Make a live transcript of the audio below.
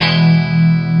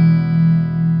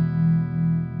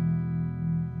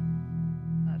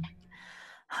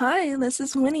Hi, this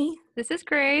is Winnie. This is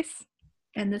Grace.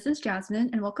 And this is Jasmine,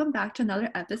 and welcome back to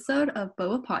another episode of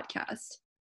Boa Podcast.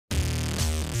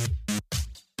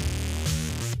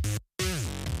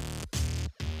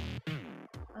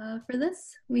 For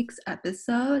this week's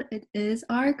episode, it is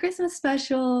our Christmas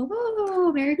special.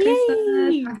 Woo! Merry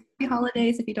Christmas! Yay! Happy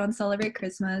holidays if you don't celebrate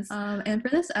Christmas. And for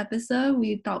this episode,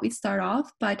 we thought we'd start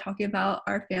off by talking about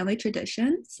our family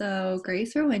traditions. So,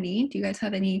 Grace or Winnie, do you guys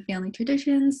have any family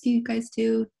traditions you guys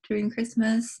do during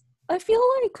Christmas? I feel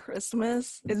like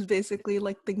Christmas is basically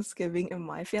like Thanksgiving in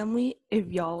my family.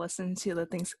 If y'all listen to the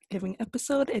Thanksgiving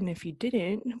episode, and if you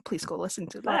didn't, please go listen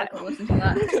to that. Go listen to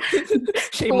that.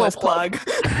 Shameless plug.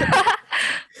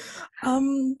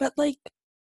 But like,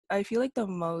 I feel like the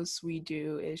most we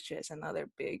do is just another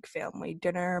big family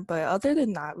dinner. But other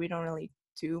than that, we don't really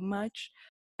do much.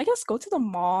 I guess go to the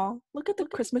mall, look at the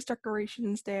Christmas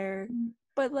decorations there.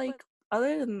 But like,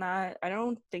 other than that, I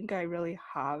don't think I really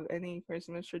have any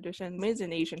Christmas tradition. It's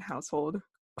an Asian household.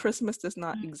 Christmas does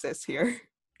not exist here.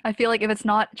 I feel like if it's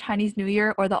not Chinese New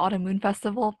Year or the Autumn Moon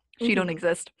Festival, she don't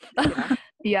exist. Yeah.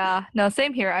 Yeah, no,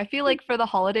 same here. I feel like for the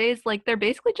holidays, like they're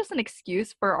basically just an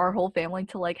excuse for our whole family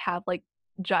to like have like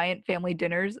giant family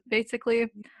dinners, basically.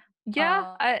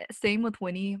 Yeah, same with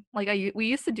Winnie. Like we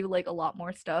used to do like a lot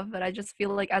more stuff, but I just feel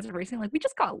like as of recently, like we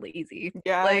just got lazy.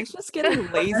 Yeah, Like, it's just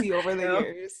getting lazy over the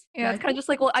years. yeah, it's kind of just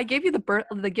like, well, I gave you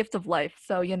the gift of life,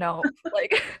 so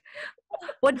like,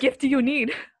 what gift do you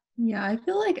need? Yeah, I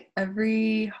feel like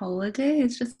every holiday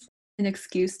is just an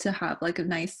excuse to have like a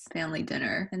nice family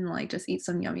dinner and like just eat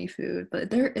some yummy food.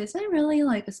 But there isn't really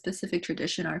like a specific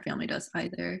tradition our family does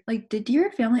either. Like, did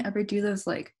your family ever do those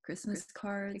like Christmas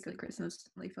cards, like a Christmas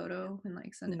family photo and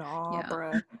like send it? Nah, Yeah.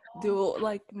 bruh.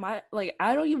 Dude,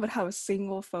 I don't even have a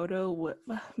single photo with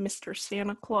Mr.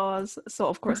 Santa Claus, so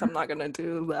of course I'm not gonna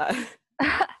do that.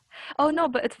 Oh no,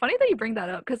 but it's funny that you bring that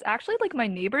up because actually, like my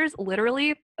neighbors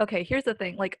literally, okay, here's the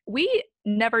thing. Like we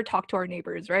never talk to our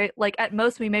neighbors, right? Like at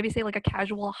most we maybe say like a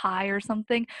casual hi or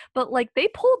something, but like they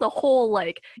pulled the whole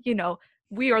like,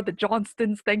 we are the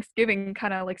Johnstons Thanksgiving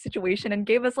kind of like situation and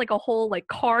gave us like a whole like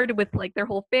card with like their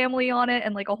whole family on it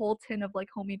and like a whole tin of like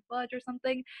homemade fudge or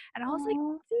something. And I was like,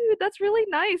 dude, that's really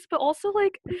nice, but also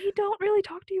like we don't really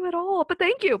talk to you at all. But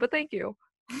thank you.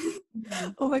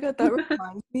 Oh my god, that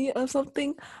reminds me of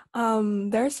something.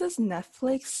 There's this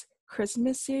Netflix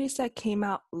Christmas series that came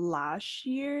out last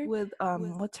year with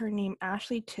what's her name?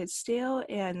 Ashley Tisdale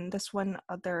and this one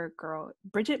other girl,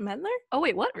 Bridget Mendler. Oh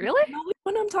wait, what? Really? You know which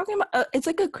one I'm talking about? It's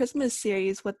like a Christmas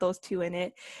series with those two in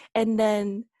it, and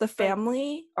then the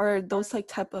family or those like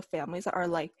type of families that are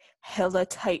like hella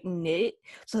tight knit,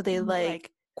 so they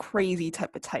like crazy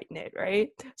type of tight knit, right?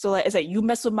 So like it's like you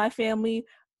mess with my family,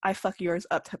 I fuck yours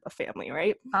up type of family,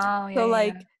 right? Oh yeah. So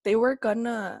like yeah. they were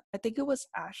gonna, I think it was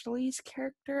Ashley's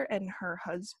character and her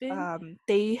husband.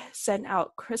 They sent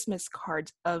out Christmas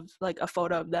cards of like a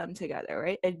photo of them together,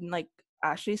 right? And like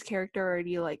Ashley's character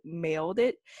already like mailed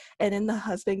it, and then the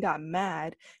husband got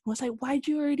mad and was like, "Why'd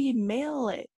you already mail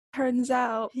it?" Turns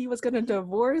out he was gonna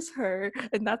divorce her,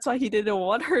 and that's why he didn't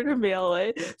want her to mail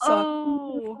it.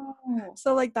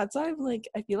 So like that's why I'm like,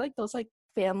 I feel like those like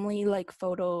family like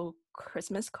photo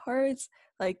Christmas cards,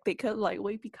 like they could like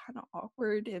be kind of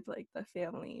awkward if like the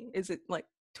family isn't like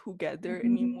together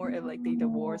anymore, if like they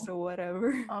divorce or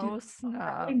whatever. Oh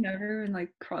snap! I never like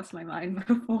crossed my mind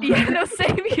before. Yeah, no,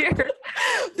 same here.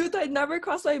 Dude, that never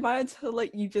crossed my mind until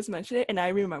like you just mentioned it, and I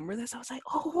remember this. I was like,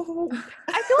 oh.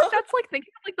 I feel like that's like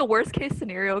thinking of like the worst case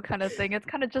scenario kind of thing. It's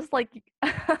kind of just like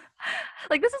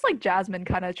like this is like Jasmine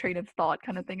kind of train of thought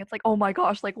kind of thing. It's like, oh my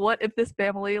gosh, like what if this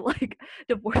family like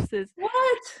divorces?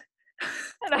 What?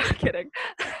 And I'm kidding.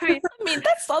 I mean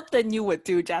that's something you would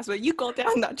do, Jasmine. You go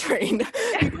down that train.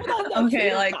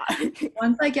 Okay, like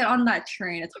once I get on that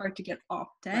train, it's hard to get off.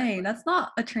 Dang, that's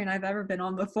not a train I've ever been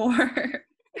on before.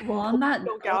 Well, on that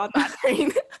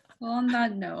train. Well, on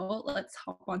that note, let's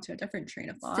hop onto a different train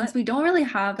of thought. Since we don't really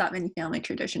have that many family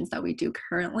traditions that we do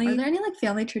currently, are there any like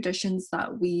family traditions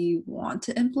that we want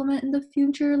to implement in the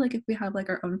future? Like if we have like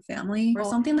our own family or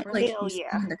something that like you see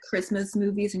in the Christmas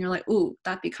movies and you're like, ooh,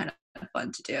 that'd be kind of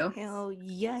fun to do. Hell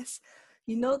yes.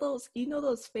 You know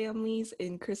those families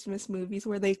in Christmas movies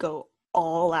where they go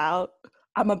all out?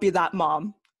 I'm gonna be that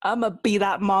mom. Around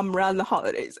the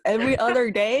holidays. Every other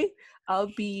day,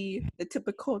 I'll be the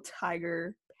typical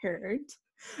tiger parent.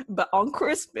 But on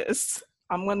Christmas,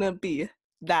 I'm gonna be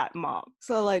that mom.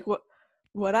 So like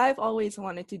what I've always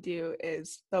wanted to do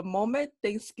is the moment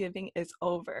Thanksgiving is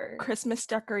over, Christmas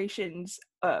decorations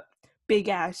up, big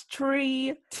ass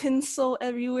tree, tinsel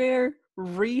everywhere,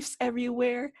 wreaths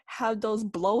everywhere, have those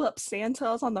blow up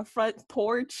Santas on the front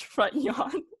porch, front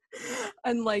yawn.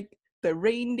 and like the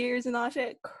reindeers and all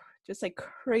shit, just like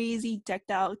crazy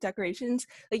decked out decorations.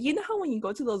 Like, you know how when you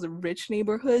go to those rich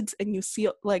neighborhoods and you see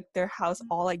like their house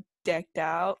all like decked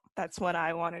out? That's what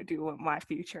I want to do with my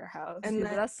future house. And dude,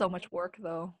 that's so much work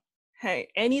though. Hey,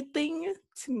 anything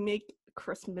to make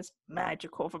Christmas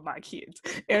magical for my kids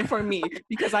and for me,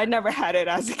 because I never had it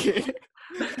as a kid.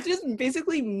 Just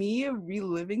basically me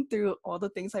reliving through all the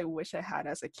things I wish I had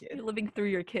as a kid. You're living through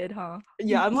your kid, huh?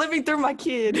 Yeah, I'm living through my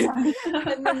kid.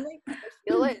 And then like, I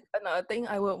feel like another thing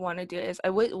I would want to do is I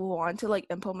would want to like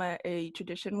implement a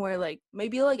tradition where like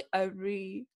maybe like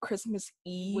every Christmas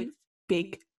Eve would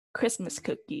bake Christmas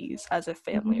cookies as a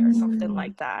family or something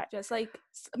like that. Just like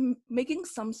making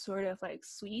some sort of like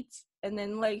sweets, and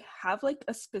then like have like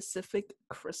a specific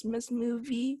Christmas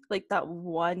movie, like that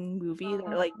one movie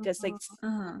that like just like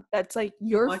that's like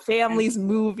your family's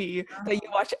movie that you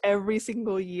watch every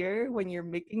single year when you're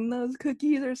making those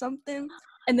cookies or something.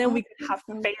 And then we could have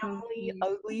family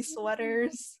ugly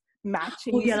sweaters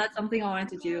matching. Oh yeah, that's something I wanted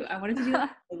to do. I wanted to do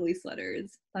ugly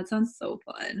sweaters. That sounds so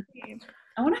fun.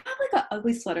 I want to have like an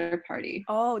ugly sweater party.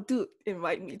 Oh, dude,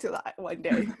 invite me to that one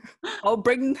day. I'll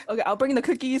bring the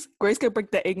cookies. Grace can bring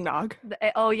the eggnog.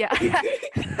 Oh yeah.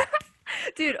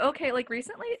 Dude, okay, like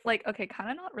recently, like, okay,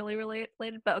 kind of not really related,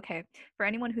 but okay, for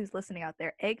anyone who's listening out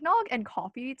there, eggnog and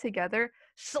coffee together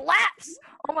slaps!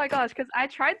 Oh my gosh, because I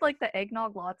tried like the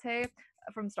eggnog latte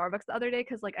from Starbucks the other day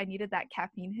because like I needed that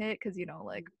caffeine hit because, you know,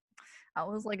 like I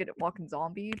was like a walking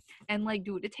zombie, and like,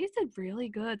 dude, it tasted really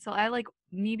good. So I like,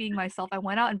 me being myself, I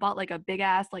went out and bought like a big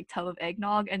ass like tub of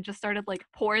eggnog and just started like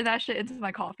pouring that shit into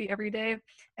my coffee every day,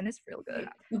 and it's real good.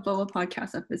 The Boba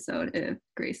podcast episode if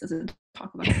Grace doesn't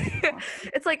talk about it.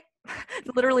 It's like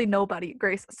literally nobody,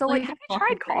 Grace. So like have you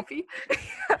tried coffee?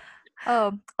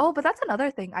 But that's another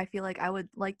thing I feel like I would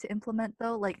like to implement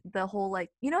though, like the whole like,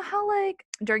 you know how like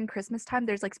during Christmas time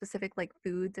there's like specific like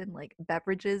foods and like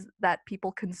beverages that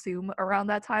people consume around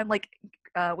that time, like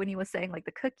when he was saying like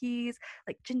the cookies,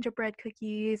 like gingerbread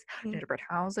cookies, gingerbread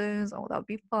houses, oh that would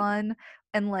be fun,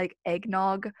 and like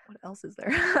eggnog. What else is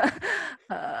there?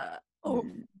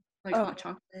 Like hot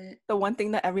chocolate. The one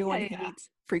thing that everyone hates,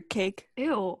 fruitcake.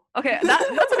 Ew. Okay,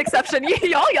 that's an exception.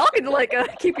 Y'all can like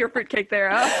keep your fruitcake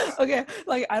there. Huh? Okay,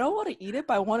 like I don't want to eat it,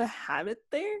 but I want to have it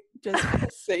there just for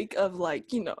the sake of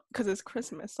like, you know, because it's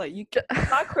Christmas. Like it's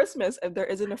not Christmas if there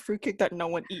isn't a fruitcake that no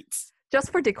one eats.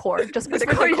 Just for decor. Just for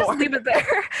decor. You just leave it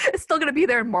there. It's still gonna be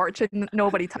there in March and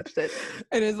nobody touched it.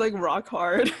 And it's like rock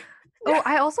hard. Oh,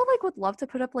 I also like would love to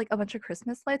put up like a bunch of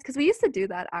Christmas lights because we used to do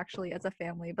that actually as a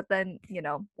family, but then, you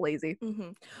know, lazy.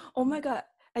 Oh my god,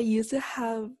 I used to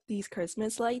have these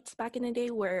Christmas lights back in the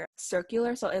day where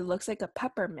circular, so it looks like a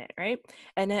peppermint, right?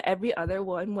 And then every other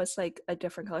one was like a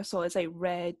different color, so it's like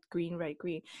red, green,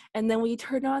 and then when you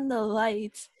turn on the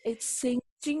lights, it sings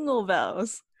Jingle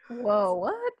Bells. Whoa,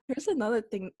 what? Here's another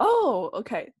thing. Oh,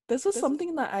 okay. This was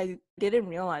something that I didn't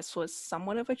realize was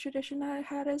somewhat of a tradition that I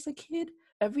had as a kid.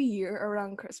 Every year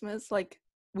around Christmas, like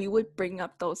we would bring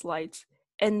up those lights,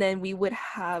 and then we would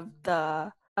have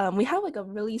we have like a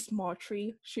really small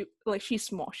tree. She's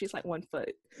small. She's like 1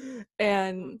 foot,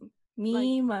 and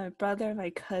me, my brother, my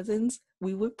cousins,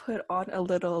 we would put on a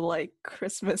little like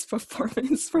Christmas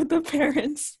performance for the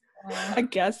parents. I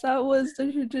guess that was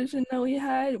the tradition that we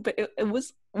had, but it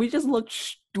was, we just looked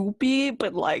stupid,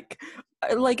 but like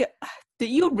did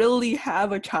you really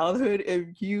have a childhood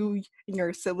if you and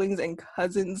your siblings and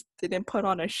cousins didn't put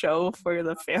on a show for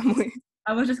the family?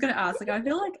 I was just gonna ask, like, I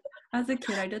feel like as a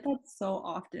kid I did that so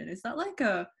often. Is that like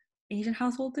a Asian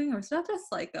household thing, or is that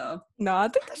just like a? No, I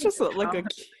think that's just and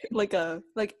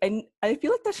I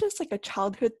feel like that's just like a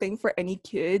childhood thing for any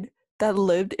kid that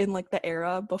lived in like the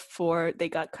era before they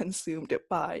got consumed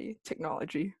by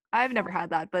technology. I've never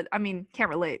had that, but I mean, can't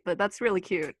relate, but that's really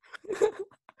cute.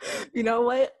 You know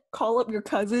what? Call up your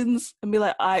cousins and be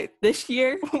like, this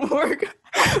year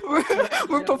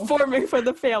we're performing for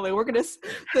the family. We're gonna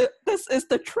this is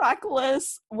the track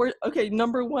list. We're okay,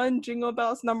 number 1, Jingle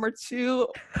Bells, number 2,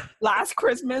 Last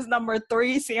Christmas, number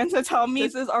 3, Santa Tell Me.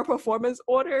 This is our performance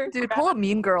order. Dude, pull up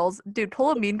Mean Girls and do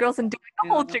the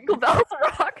whole Jingle Bells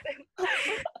rock thing.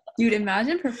 Dude,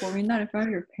 imagine performing that in front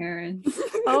of your parents.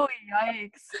 Oh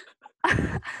yikes.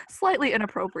 Slightly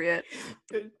inappropriate.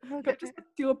 Okay, just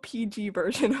do a PG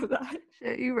version of that.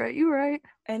 Shit, you right.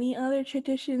 Any other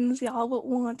traditions y'all would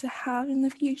want to have in the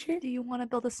future? Do you want to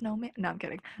build a snowman? No, I'm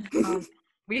kidding.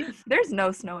 There's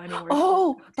no snow anywhere.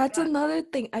 Oh, that's another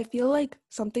thing. I feel like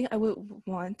something I would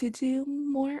want to do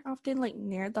more often, like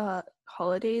near the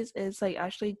holidays, is like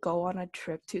actually go on a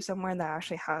trip to somewhere that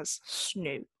actually has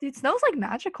snow. Dude, snow's like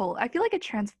magical. I feel like it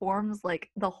transforms like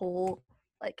the whole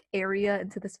like area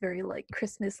into this very like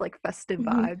Christmas like festive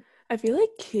vibe. I feel like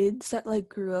kids that like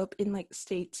grew up in like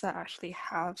states that actually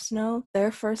have snow,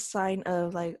 their first sign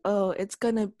of like, oh, it's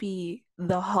gonna be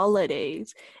the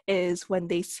holidays is when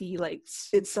they see like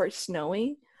it starts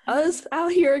snowing. Us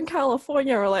out here in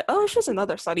California are like, oh, it's just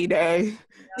another sunny day.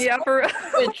 Yeah, for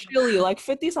It's chilly, like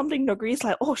 50 something degrees,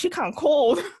 like, oh, she kind of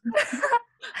cold.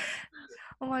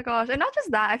 Oh my gosh. And not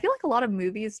just that, I feel like a lot of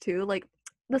movies too, like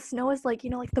the snow is like,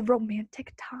 like the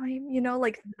romantic time,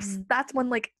 like that's when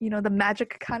like, the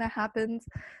magic kind of happens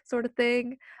sort of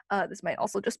thing. This might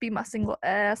also just be my single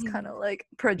ass kind of like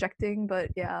projecting, but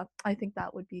yeah, I think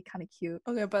that would be kind of cute.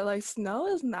 Okay, but like snow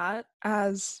is not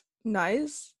as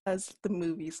nice as the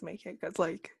movies make it, because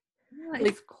like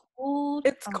it's cold.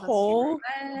 It's cold.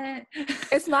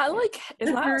 It's not as like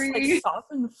soft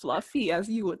and fluffy as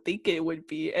you would think it would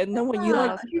be, and then when you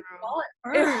like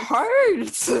it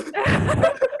hurts.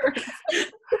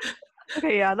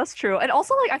 Okay, yeah, that's true. And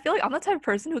also, like, I feel like I'm the type of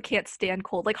person who can't stand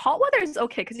cold. Like, hot weather is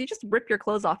okay because you just rip your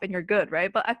clothes off and you're good,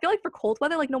 right? But I feel like for cold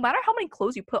weather, like, no matter how many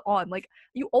clothes you put on, like,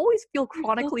 you always feel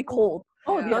chronically cold.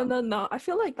 Oh, yeah. No. I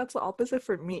feel like that's the opposite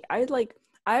for me.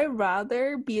 I'd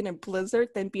rather be in a blizzard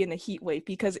than be in a heat wave,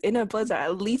 because in a blizzard,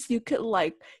 at least you could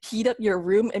like heat up your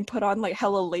room and put on like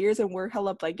hella layers and wear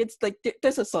hella blankets. Like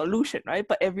there's a solution, right?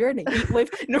 But if you're in a heat wave,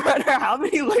 no matter how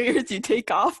many layers you take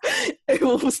off, it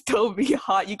will still be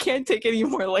hot. You can't take any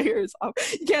more layers off.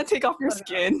 You can't take off your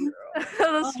skin.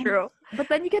 That's true. But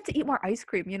then you get to eat more ice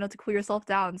cream, to cool yourself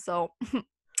down. So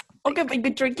okay, but you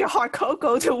could drink your hot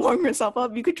cocoa to warm yourself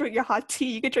up. You could drink your hot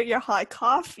tea. You could drink your hot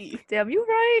coffee. Damn, you're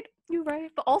right.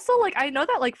 But also, like, I know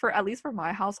that, like, at least for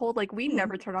my household, like, we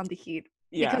never turn on the heat.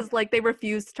 Yeah. Because, like, they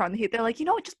refuse to turn on the heat. They're like,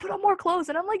 just put on more clothes.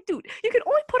 And I'm like, dude, you can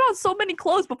only put on so many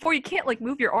clothes before you can't, like,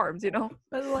 move your arms,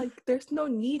 But, like, there's no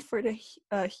need for the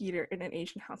heater in an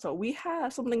Asian household. We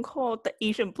have something called the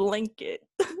Asian blanket.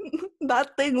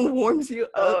 That thing warms you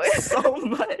up so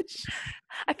much.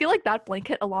 I feel like that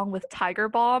blanket, along with Tiger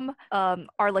Balm,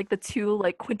 are, like, the two,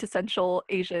 like, quintessential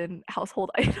Asian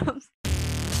household items.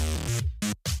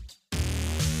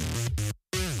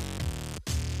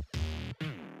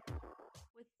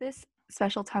 This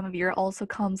special time of year also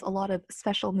comes a lot of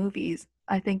special movies.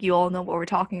 I think you all know what we're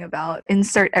talking about.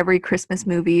 Insert every Christmas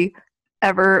movie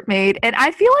ever made. And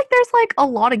I feel like there's like a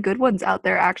lot of good ones out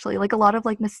there, actually. Like a lot of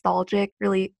like nostalgic,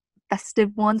 really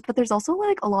festive ones, but there's also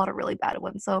like a lot of really bad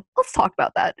ones. So let's talk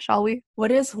about that, shall we? What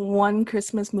is one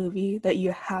Christmas movie that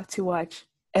you have to watch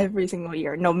every single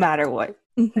year, no matter what?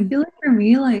 I feel like for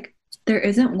me, like there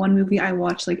isn't one movie I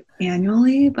watch like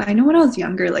annually, but I know when I was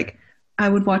younger, like I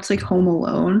would watch like Home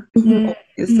Alone.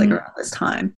 It's like around this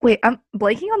time. Wait, I'm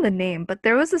blanking on the name, but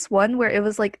there was this one where it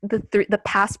was like the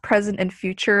past, present, and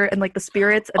future, and like the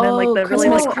spirits, and then like the Christmas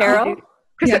really like Carol.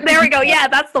 There we go. Yeah,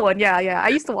 that's the one. Yeah. I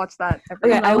used to watch that.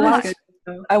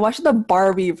 I watched the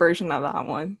Barbie version of that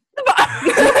one.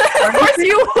 Of course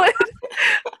you would.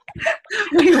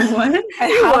 Wait, what?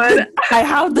 I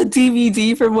have the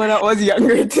DVD from when I was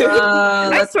younger too.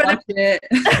 Let's watch it.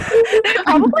 They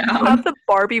probably have the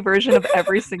Barbie version of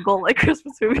every single like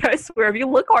Christmas movie. I swear, if you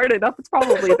look hard enough, it's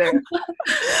probably there.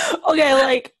 Okay,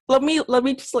 like let me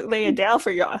just like lay it down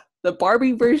for y'all. The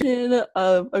Barbie version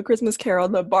of A Christmas Carol,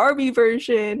 the Barbie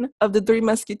version of The Three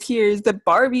Musketeers, the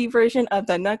Barbie version of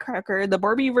The Nutcracker, the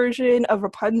Barbie version of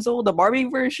Rapunzel, the Barbie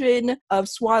version of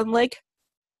Swan Lake.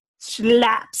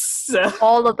 Slaps.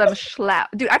 All of them slap.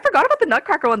 Dude, I forgot about the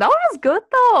Nutcracker one. That one was good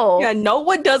though. Yeah, no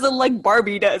one doesn't like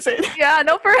Barbie, does it? Yeah,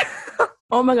 no for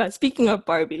Oh my god, speaking of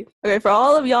Barbie. Okay, for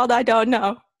all of y'all that don't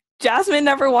know, Jasmine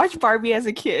never watched Barbie as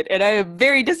a kid, and I am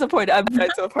very disappointed I'm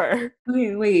friends with her.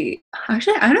 Wait.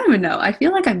 Actually, I don't even know. I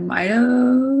feel like I might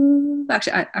have.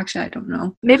 Actually, I don't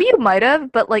know. Maybe you might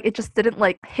have, but like it just didn't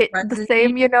like hit the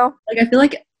same, Like I feel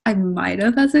like I might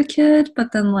have as a kid,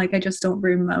 but then like I just don't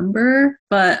remember.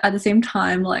 But at the same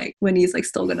time, like Winnie's like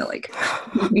still gonna like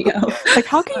beat me out. Like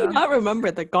how can you not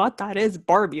remember the god that is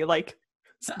Barbie? Like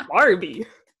it's Barbie.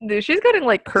 Dude, she's getting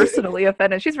like personally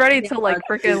offended. She's ready to like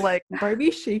freaking like Barbie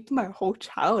shaped my whole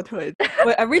childhood.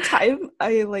 But every time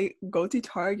I like go to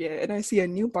Target and I see a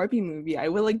new Barbie movie, I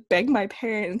will like beg my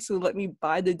parents to let me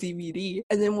buy the DVD.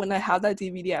 And then when I have that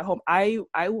DVD at home, I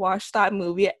watch that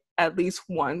movie at least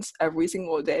once every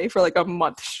single day for like a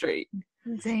month straight.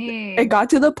 Dang. It got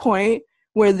to the point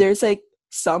where there's like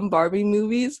some Barbie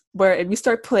movies where if you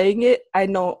start playing it, I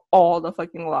know all the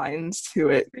fucking lines to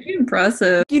it. Pretty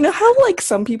impressive. You know how like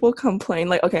some people complain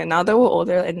like, okay, now that we're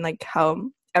older and like how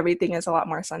everything is a lot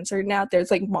more censored now.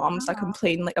 There's like moms that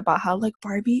complain like about how like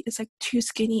Barbie is like too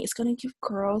skinny. It's gonna give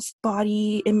girls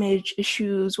body image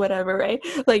issues, whatever, right?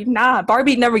 Like, nah,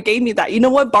 Barbie never gave me that. You know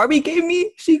what Barbie gave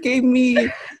me? She gave me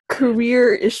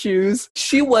career issues.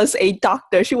 She was a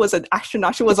doctor. She was an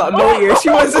astronaut. She was a lawyer. She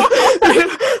was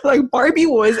like, Barbie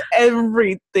was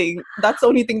everything. That's the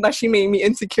only thing that she made me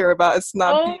insecure about. It's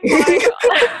not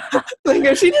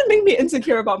like, she didn't make me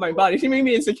insecure about my body. She made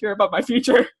me insecure about my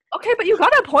future. Okay, but you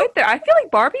got a point there. I feel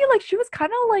like Barbie, like, she was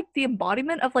kind of like the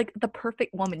embodiment of like the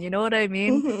perfect woman. You know what I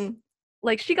mean? Mm-hmm.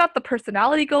 Like, she got the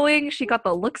personality going, she got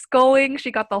the looks going,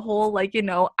 she got the whole, like, you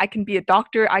know, I can be a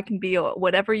doctor, I can be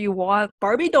whatever you want.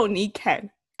 Barbie don't need Ken.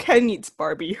 Ken needs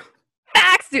Barbie.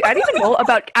 Facts, dude. I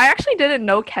actually didn't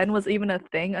know Ken was even a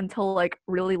thing until, like,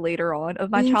 really later on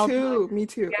of my childhood. Me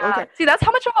too. Yeah. Okay. See, that's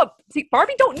how much of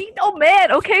Barbie don't need no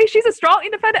man, okay? She's a strong,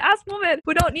 independent-ass woman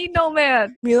who don't need no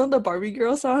man. You know the Barbie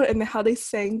girl song and how they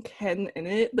sang Ken in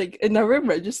it? Like, it never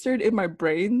registered in my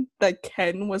brain that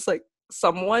Ken was, like,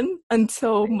 someone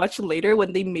until much later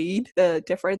when they made the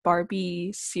different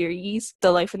Barbie series,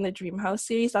 the Life in the Dreamhouse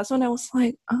series. That's when I was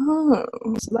like, oh,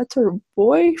 so that's her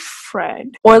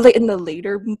boyfriend. Or like in the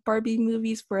later Barbie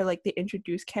movies where like they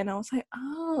introduced Ken, I was like,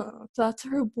 oh, so that's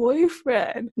her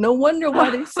boyfriend. No wonder why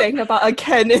they sang about a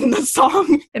Ken in the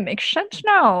song. It makes sense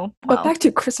now. But back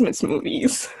to Christmas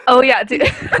movies. Oh yeah,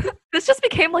 dude. This just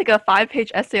became like a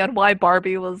 5-page essay on why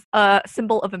Barbie was a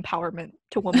symbol of empowerment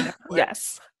to women everywhere.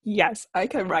 Yes, I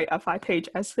can write a 5-page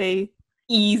essay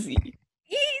easy.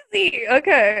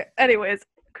 Okay. Anyways,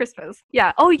 Christmas.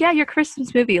 Yeah. Oh yeah, your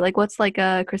Christmas movie. Like, what's like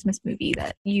a Christmas movie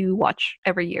that you watch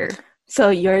every year? So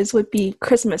yours would be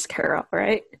Christmas Carol,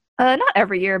 right? Not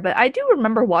every year, but I do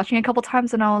remember watching a couple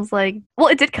times and I was like, well,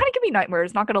 it did kind of give me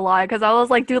nightmares, not gonna lie, because I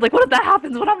was like, dude, like, what if that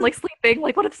happens when I'm like sleeping?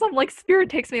 Like, what if some like spirit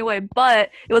takes me away?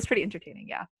 But it was pretty entertaining,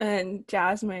 yeah. And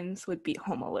Jasmine's would be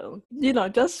Home Alone. You know,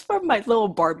 just from my little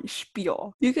Barbie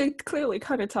spiel, you can clearly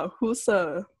kind of tell who's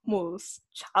the most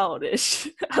childish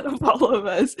out of all of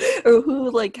us, or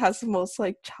who like has the most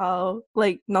like child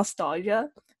like nostalgia.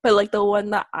 But like the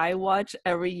one that I watch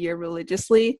every year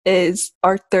religiously is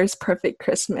Arthur's Perfect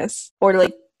Christmas, or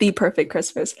like The Perfect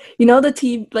Christmas. You know the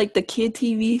kid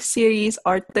TV series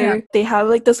Arthur? Yeah. They have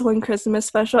like this one Christmas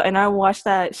special, and I watch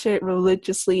that shit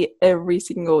religiously every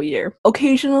single year.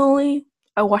 Occasionally,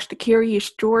 I watch the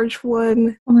Curious George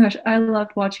one. Oh my gosh, I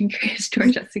loved watching Curious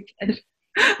George as a kid.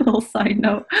 Little side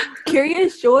note.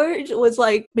 Curious George was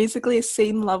like basically a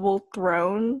same level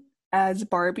throne as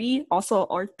Barbie, also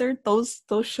Arthur. Those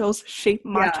shows shaped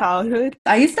my childhood.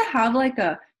 I used to have like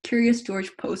a Curious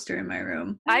George poster in my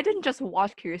room. I didn't just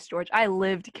watch Curious George, I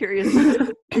lived Curious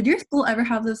George. Did your school ever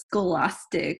have the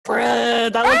Scholastic?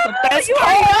 Bruh, that was the best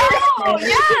part!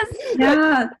 Yes!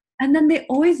 Yeah. And then they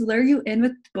always lure you in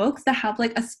with books that have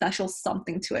like a special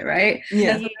something to it, right?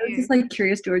 Yeah. So there was this like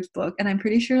Curious George book, and I'm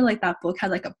pretty sure like that book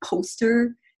had like a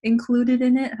poster included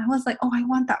in it, and I was like, oh, I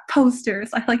want that poster,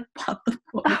 so I like bought the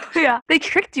book. Yeah, they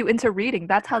tricked you into reading.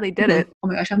 That's how they did it. Oh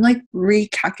my gosh, I'm like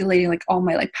recalculating like all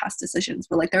my like past decisions,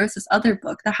 but like there was this other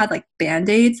book that had like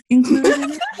band-aids included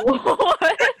in it.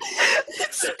 What?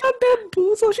 She got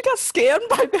bamboozled. She got scammed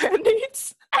by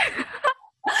band-aids.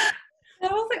 I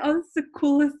was like, oh, this is the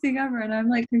coolest thing ever. And I'm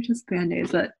like, they're just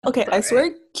band-aids. But okay, I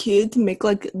swear kids make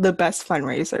like the best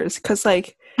fundraisers, because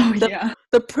like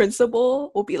the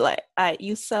principal will be like,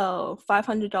 you sell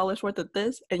 $500 worth of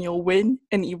this and you'll win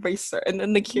an eraser. And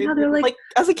then the kid, like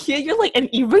as a kid, you're like, an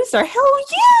eraser? Hell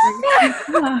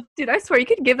yeah! Dude, I swear you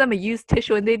could give them a used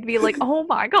tissue and they'd be like, oh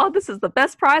my god, this is the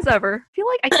best prize ever. I feel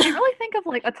like I can't really think of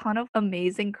like a ton of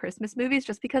amazing Christmas movies,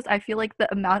 just because I feel like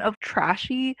the amount of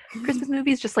trashy Christmas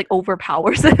movies just like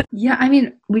overpowers it. Yeah, I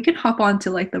mean, we could hop on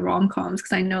to like the rom-coms,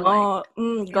 because I know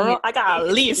like girl, I got a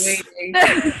list.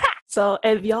 So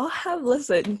if y'all have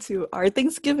listened to our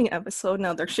Thanksgiving episode,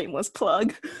 another shameless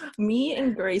plug, me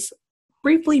and Grace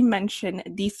briefly mentioned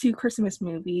these two Christmas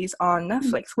movies on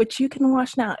Netflix, which you can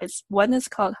watch now. One is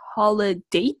called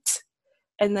Holiday,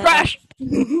 and then Trash.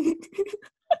 And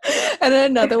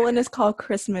then another one is called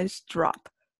Christmas Drop.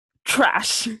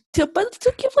 Trash. But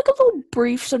to give like a little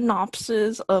brief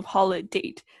synopsis of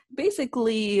Holiday,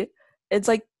 basically it's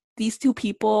like these two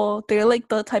people, they're like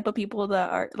the type of people that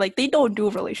are like, they don't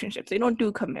do relationships, they don't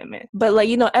do commitment, but like,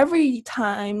 you know, every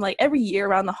time, like every year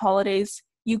around the holidays,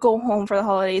 you go home for the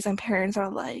holidays and parents are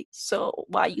like, so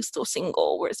why are you still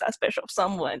single? Where's that special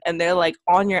someone? And they're like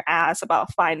on your ass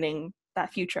about finding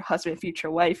that future husband,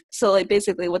 future wife. So like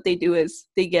basically what they do is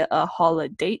they get a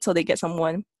holiday, so they get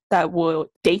someone that will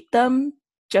date them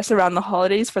just around the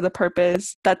holidays for the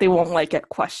purpose that they won't like get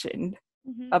questioned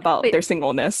about Wait, their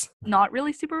singleness. not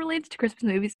really super related to Christmas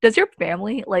movies. Does your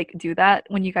family like do that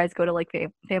when you guys go to like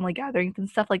family gatherings and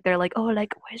stuff? Like they're like, oh,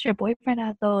 like where's your boyfriend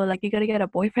at though? Like you gotta get a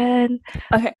boyfriend.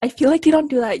 Okay, I feel like they don't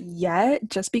do that yet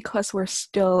just because we're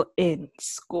still in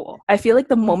school. I feel like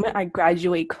the moment I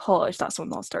graduate college, that's when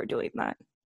they'll start doing that.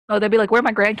 Oh, they'd be like, where are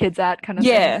my grandkids at? Kind of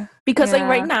thing. Yeah, because like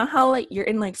right Yeah. now, how like you're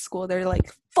in like school, they're like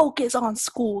focus on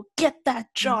school, get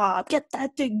that job, get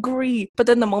that degree. But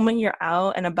then the moment you're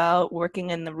out and about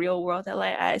working in the real world, they're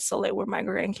like, I so like where my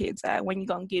grandkids at? When you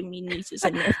gonna give me nieces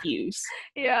and nephews?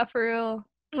 Yeah, for real.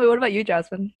 Wait, what about you,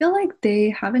 Jasmine? I feel like they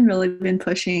haven't really been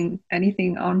pushing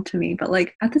anything onto me, but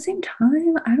like at the same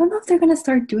time, I don't know if they're gonna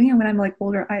start doing it when I'm like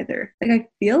older either. Like I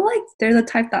feel like they're the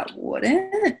type that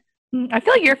wouldn't. I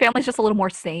feel like your family's just a little more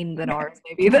sane than ours,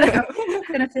 maybe.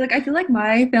 And I feel like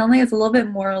my family is a little bit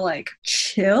more like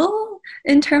chill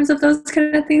in terms of those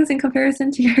kind of things in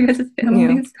comparison to your guys'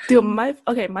 families. Dude, my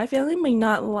family may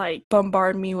not like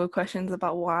bombard me with questions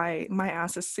about why my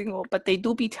ass is single, but they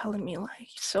do be telling me like,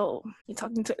 so you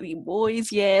talking to any boys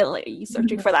yet? Like, you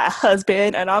searching for that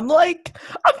husband? And I'm like,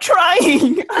 I'm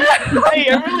trying.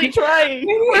 I'm really trying.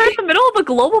 We're in the middle of a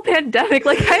global pandemic.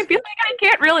 Like, I feel like I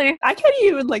can't really. I can't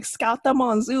even like scout them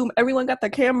on Zoom. Everyone got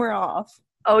their camera off.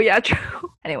 Oh yeah,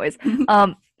 true. Anyways,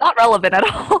 not relevant at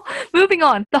all. Moving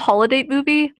on. The Holiday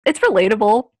movie. It's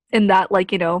relatable in that,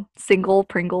 like, you know, single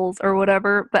Pringles or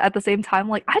whatever. But at the same time,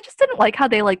 like, I just didn't like how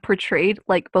they like portrayed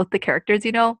like both the characters.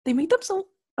 You know. They make them so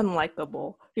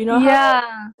unlikable. You know Yeah.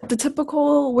 how the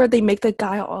typical where they make the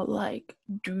guy all like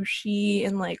douchey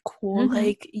and like cool.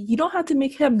 Like you don't have to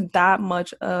make him that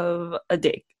much of a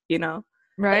dick. You know.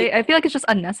 Right? I feel like it's just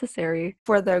unnecessary.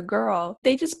 For their girl,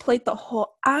 they just played the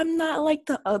whole I'm not like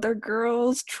the other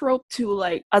girls trope to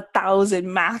like 1,000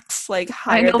 max, like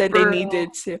higher than they needed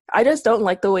to. I just don't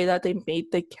like the way that they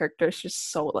made the characters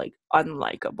just so like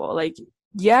unlikable. Like,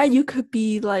 yeah, you could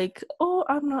be like, oh,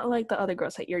 I'm not like the other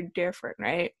girls, like you're different,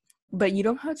 right? But you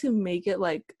don't have to make it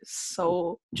like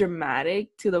so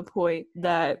dramatic to the point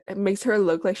that it makes her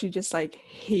look like she just like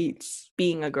hates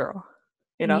being a girl.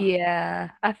 You know? Yeah,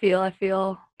 I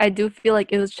do feel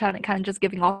like it was trying to kind of just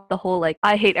giving off the whole like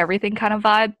I hate everything kind of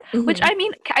vibe, which I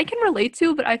mean I can relate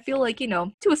to, but I feel like, you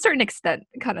know, to a certain extent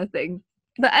kind of thing.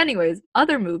 But anyways,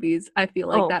 other movies I feel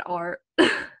like that are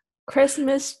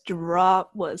Christmas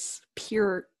Drop was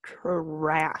pure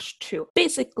trash too.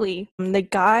 Basically, the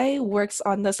guy works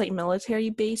on this like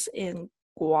military base in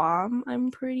Guam, I'm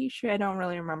pretty sure. I don't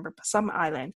really remember, but some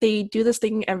island. They do this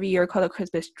thing every year called a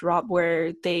Christmas Drop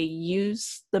where they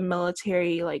use the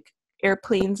military like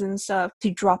airplanes and stuff to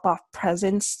drop off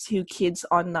presents to kids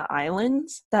on the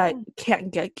islands that can't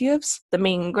get gifts. The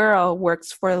main girl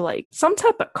works for like some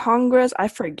type of Congress, I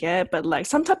forget, but like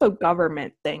some type of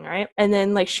government thing, right? And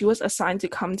then like she was assigned to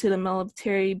come to the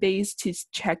military base to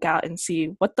check out and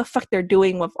see what the fuck they're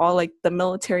doing with all like the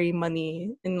military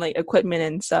money and like equipment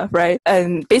and stuff, right?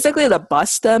 And basically to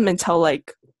bust them and tell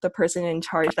like the person in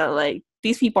charge that like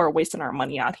these people are wasting our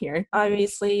money out here.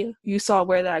 Obviously, you saw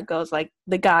where that goes. Like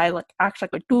the guy like acts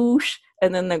like a douche,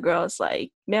 and then the girl's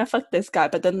like, "Man, fuck this guy."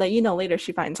 But then, like, you know, later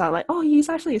she finds out like, "Oh, he's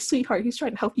actually a sweetheart. He's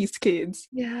trying to help these kids."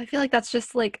 Yeah, I feel like that's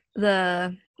just like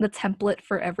the template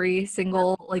for every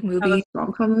single like movie.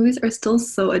 Rom-com movies are still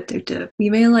so addictive.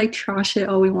 We may like trash it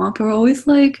all we want, but we're always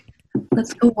like,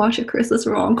 let's go watch a Christmas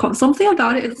rom-com. Something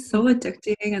about it is so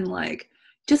addicting and like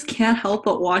just can't help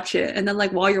but watch it. And then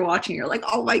like while you're watching, you're like,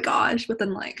 oh my gosh. But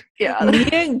then like me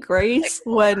and Grace,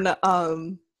 when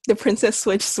the Princess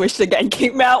Switched again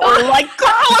came out, we're like,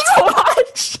 girl, let's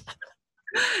watch.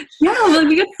 Yeah, like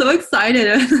we get so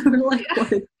excited. We're like,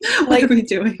 what are we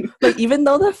doing? Like, even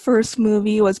though the first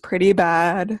movie was pretty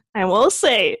bad, I will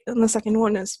say the second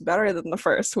one is better than the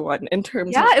first one in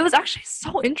terms of, it was actually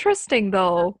so interesting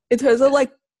though. In terms of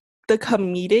like the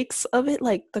comedics of it,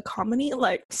 like the comedy,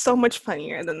 like so much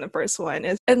funnier than the first one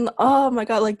is. And oh my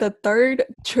god, like the third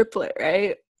triplet,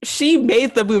 right? She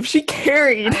made the move. She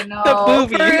carried the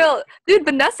movie. For real. Dude,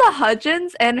 Vanessa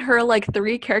Hudgens and her like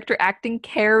 3 character acting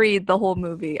carried the whole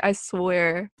movie. I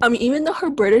swear. I mean, even though her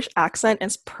British accent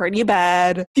is pretty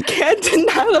bad, you can't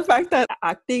deny the fact that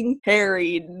acting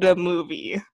carried the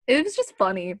movie. It was just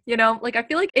funny, you know? Like, I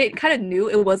feel like it kind of knew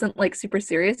it wasn't, like, super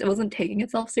serious. It wasn't taking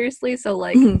itself seriously. So,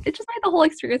 like, it just made the whole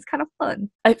experience kind of fun.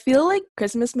 I feel like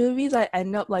Christmas movies I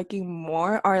end up liking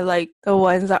more are, like, the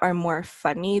ones that are more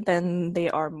funny than they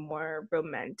are more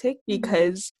romantic.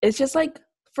 Because it's just, like,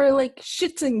 for, like,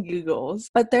 shits and giggles.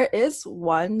 But there is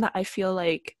one that I feel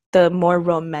like the more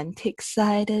romantic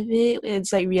side of it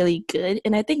is like really good,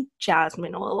 and I think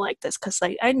Jasmine will like this because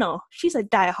like I know she's a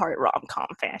diehard rom-com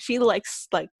fan. She likes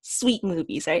like sweet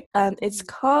movies, right? It's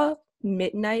called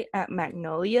Midnight at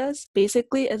Magnolias.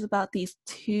 Basically, it's about these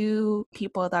two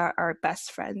people that are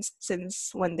best friends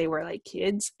since when they were like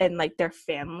kids, and like their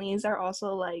families are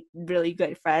also like really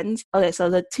good friends. Okay, so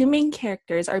the two main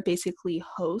characters are basically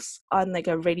hosts on like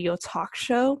a radio talk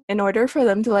show. In order for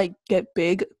them to like get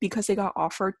big, because they got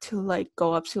offered to like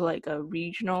go up to like a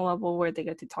regional level where they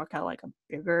get to talk at like a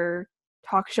bigger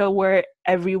talk show where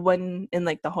everyone in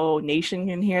like the whole nation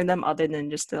can hear them other than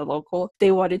just the local.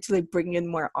 They wanted to like bring in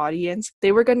more audience.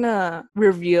 They were gonna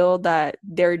reveal that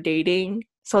they're dating,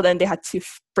 so then they had to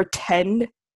pretend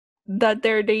that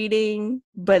they're dating,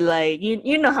 but like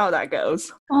you know how that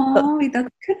goes. Oh, that's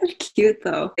kind of cute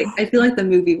though. I feel like the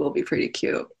movie will be pretty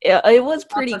cute. Yeah, it was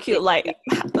pretty cute. Like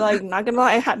not gonna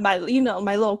lie, I had my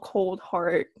my little cold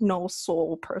heart, no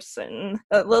soul person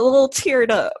a little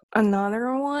teared up.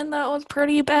 Another one that was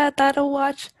pretty bad that I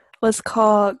watched was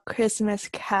called Christmas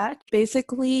Catch.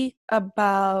 Basically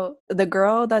about the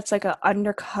girl that's like an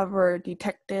undercover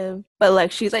detective, but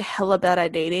like she's like hella bad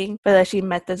at dating, but like she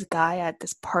met this guy at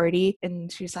this party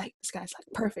and she's like, this guy's like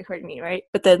perfect for me, right?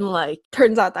 But then like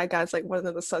turns out that guy's like one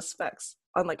of the suspects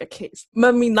on like a case.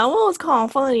 I mean, that one was kind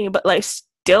of funny, but like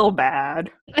still bad.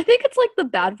 I think it's like the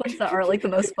bad ones that are like the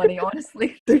most funny,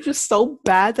 honestly. They're just so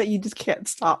bad that you just can't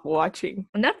stop watching.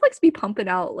 Netflix be pumping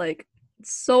out like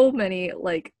so many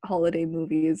like holiday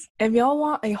movies. If y'all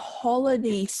want a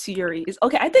holiday series,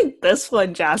 okay, I think this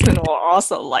one Jasmine will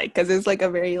also like because it's like a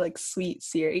very like sweet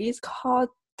series called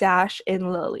Dash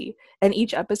and Lily, and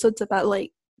each episode's about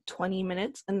like 20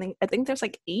 minutes, and then I think there's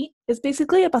like 8. It's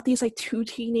basically about these like 2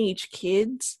 teenage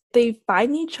kids. They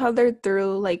find each other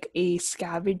through like a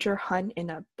scavenger hunt in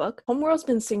a book. Homegirl's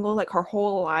been single like her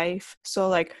whole life, so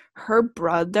like her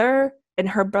brother and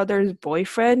her brother's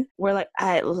boyfriend were like, all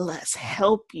right, let's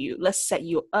help you, let's set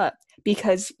you up,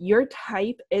 because your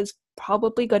type is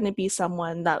probably going to be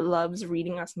someone that loves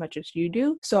reading as much as you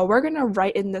do. So we're going to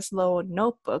write in this little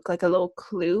notebook, like a little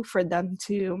clue for them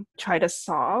to try to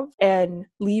solve and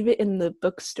leave it in the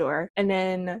bookstore. And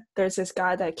then there's this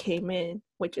guy that came in,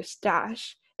 which is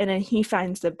Dash. And then he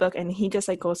finds the book and he just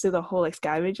like goes through the whole like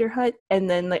scavenger hunt. And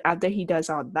then like after he does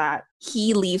all that,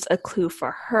 he leaves a clue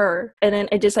for her. And then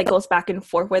it just like goes back and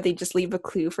forth where they just leave a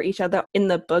clue for each other in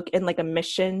the book in like a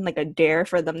mission, like a dare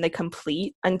for them to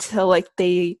complete until like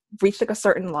they reach like a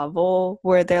certain level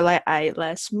where they're like, all right,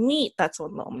 let's meet. That's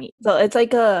when they'll meet. So it's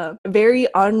like a very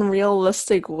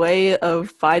unrealistic way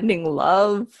of finding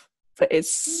love, but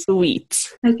it's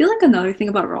sweet. I feel like another thing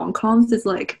about rom-coms is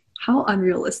like how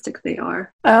unrealistic they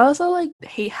are. I also like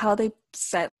hate how they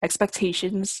set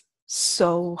expectations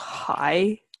so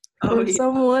high for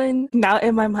someone. Now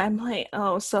in my mind, I'm like,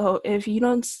 oh, so if you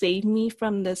don't save me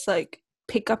from this like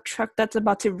pickup truck that's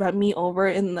about to run me over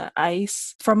in the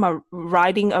ice from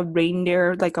riding a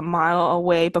reindeer like a mile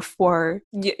away before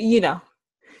you know,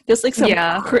 just like some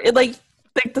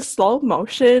like the slow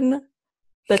motion,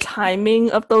 the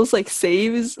timing of those like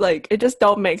saves, like it just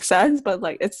don't make sense, but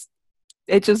like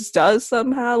it just does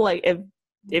somehow. Like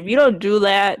if you don't do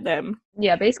that, then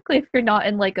yeah, basically if you're not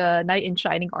in like a knight in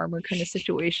shining armor kind of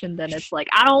situation, then it's like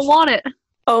I don't want it.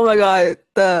 Oh my god,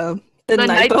 the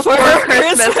night before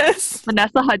Christmas.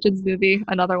 Vanessa Hudgens movie,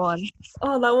 another one.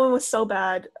 Oh, that one was so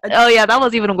bad. Oh yeah, that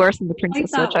was even worse than The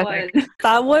Princess Switch, I think.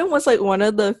 That one was like one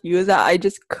of the few that I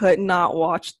just could not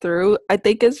watch through. I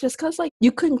think it's just because like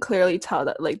you can clearly tell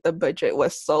that like the budget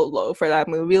was so low for that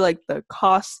movie, like the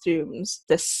costumes,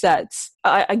 the sets.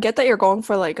 I get that you're going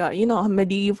for like a, you know, a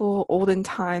medieval olden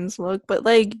times look, but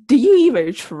like do you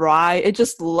even try? It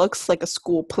just looks like a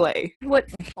school play. What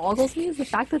boggles me is the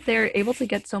fact that they're able to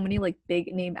get so many like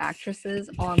big name actresses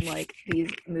on like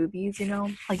these movies, you know,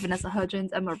 like Vanessa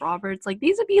Hudgens, Emma Roberts. Like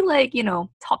these would be like, you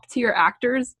know, top tier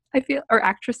actors, I feel, or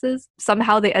actresses.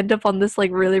 Somehow they end up on this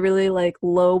like really like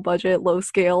low budget, low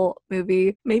scale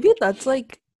movie. Maybe that's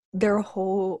like their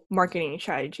whole marketing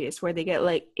strategy is where they get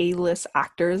like A-list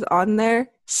actors on there,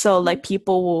 so like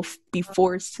people will be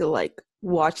forced to like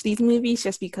watch these movies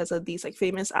just because of these like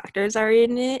famous actors are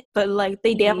in it. But like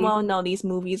they damn well know these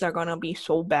movies are gonna be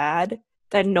so bad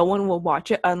that no one will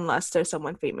watch it unless there's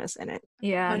someone famous in it.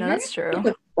 Yeah, no, that's true. It's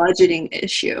a budgeting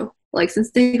issue. Like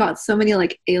since they got so many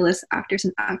like A-list actors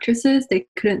and actresses, they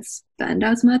couldn't spend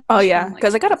as much. Oh yeah,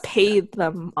 because I gotta pay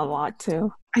them a lot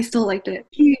too. I still liked it,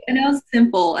 and it was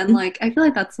simple, and like I feel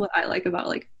like that's what I like about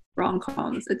like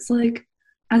rom-coms. It's like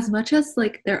as much as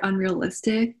like they're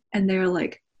unrealistic and they're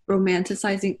like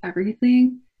romanticizing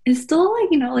everything, it's still like,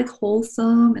 you know, like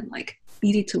wholesome and like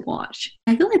easy to watch.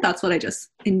 I feel like that's what I just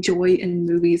enjoy in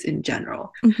movies in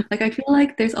general. Like I feel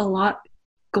like there's a lot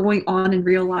going on in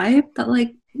real life that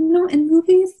like, you know, in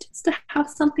movies just to have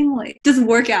something like just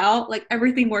work out, like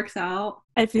everything works out.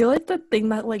 I feel like the thing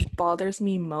that like bothers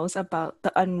me most about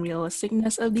the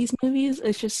unrealisticness of these movies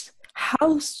is just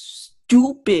how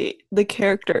stupid the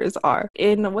characters are.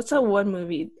 In what's that one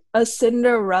movie? A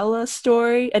Cinderella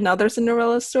Story, another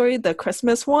Cinderella Story, the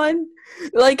Christmas one.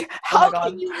 Like, Oh my how God.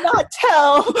 can you not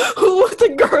tell who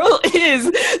the girl is?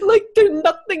 Like, there's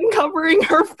nothing covering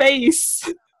her face.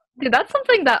 Dude, that's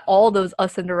something that all those A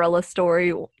Cinderella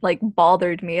Story like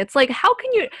bothered me. It's like, how can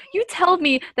you tell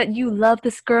me that you love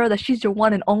this girl, that she's your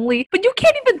one and only, but you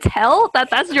can't even tell that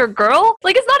that's your girl?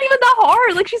 Like, it's not even that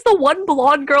hard. Like, she's the one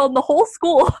blonde girl in the whole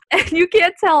school, and you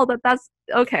can't tell that that's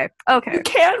okay. Okay. You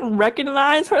can't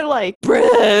recognize her, like,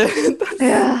 bruh.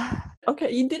 Yeah.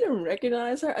 Okay, you didn't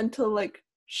recognize her until like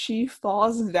she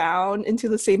falls down into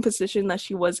the same position that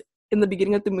she was in the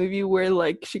beginning of the movie, where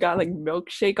like she got like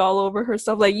milkshake all over her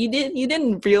stuff. Like you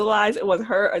didn't realize it was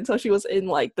her until she was in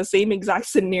like the same exact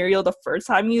scenario the first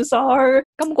time you saw her.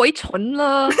咁鬼蠢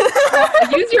啦.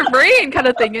 Use your brain kind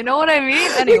of thing, you know what I mean?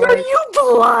 Like, Anyway. are you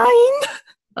blind?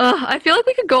 I feel like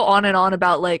we could go on and on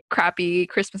about like crappy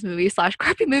Christmas movies /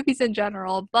 crappy movies in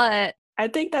general, but I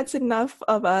think that's enough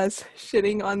of us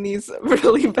shitting on these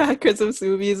really bad Christmas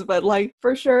movies, but like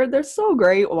for sure they're so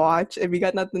great. Watch if you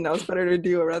got nothing else better to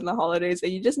do around the holidays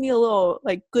and you just need a little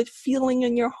like good feeling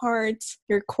in your heart,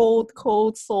 your cold,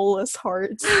 soulless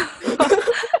hearts.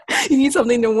 You need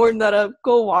something to warm that up.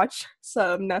 Go watch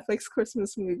some Netflix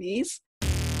Christmas movies.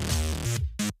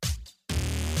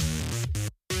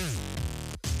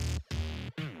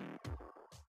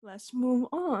 Let's move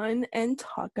on and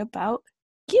talk about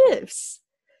gifts.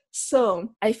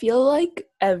 So I feel like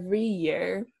every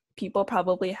year people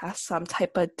probably have some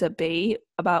type of debate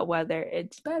about whether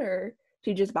it's better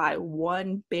to just buy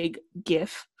one big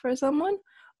gift for someone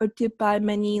or to buy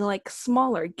many like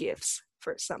smaller gifts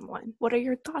for someone. What are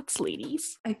your thoughts,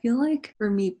 ladies? I feel like for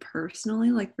me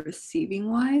personally, like receiving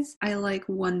wise, I like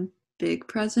one big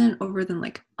present over than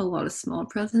like a lot of small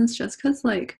presents, just because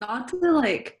like not to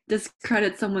like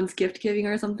discredit someone's gift giving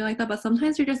or something like that, but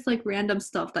sometimes you're just like random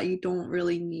stuff that you don't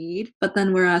really need. But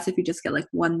then whereas if you just get like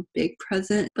one big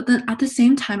present, but then at the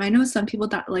same time I know some people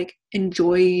that like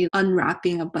enjoy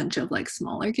unwrapping a bunch of like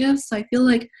smaller gifts, so I feel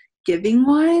like giving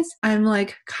wise I'm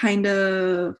like kind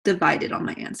of divided on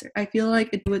my answer. I feel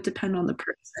like it would depend on the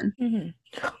person.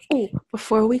 Mm-hmm. Oh,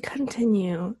 before we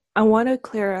continue, I want to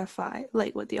clarify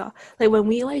like with y'all, like when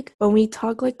we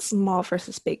talk like small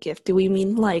versus big gift, do we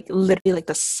mean like literally like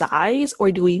the size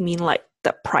or do we mean like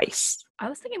the price? I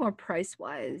was thinking more price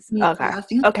wise.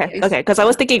 Okay, because I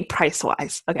was thinking price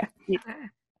wise. Okay.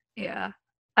 Yeah.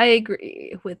 I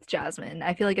agree with Jasmine.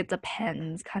 I feel like it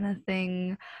depends kind of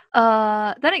thing. Then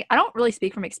I don't really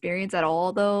speak from experience at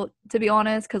all though, to be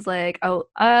honest, because like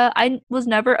I was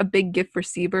never a big gift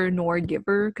receiver nor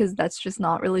giver, because that's just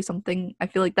not really something I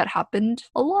feel like that happened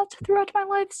a lot throughout my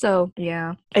life. So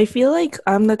yeah. I feel like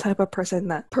I'm the type of person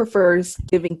that prefers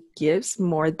giving gifts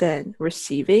more than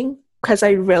receiving, because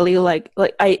I really like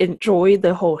I enjoy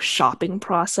the whole shopping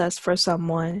process for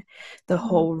someone, the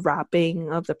whole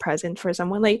wrapping of the present for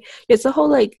someone. Like it's the whole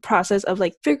like process of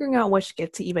like figuring out which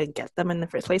gift to even get them in the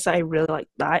first place. I really like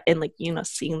that, and like, you know,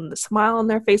 seeing the smile on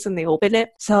their face when they open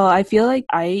it. So I feel like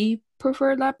I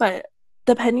prefer that, but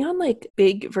depending on like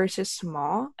big versus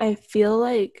small, I feel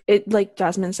like it, like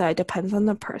Jasmine said, it depends on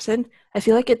the person. I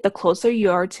feel like the closer you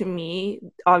are to me,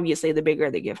 obviously the bigger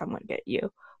the gift I'm gonna get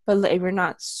you. But like, if you're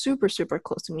not super, super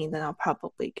close to me, then I'll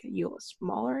probably get you a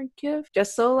smaller gift,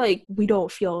 just so like we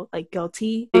don't feel like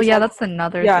guilty. Oh yeah, that's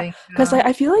another thing. Because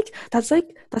I feel like that's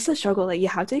a struggle. Like you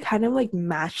have to kind of like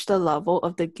match the level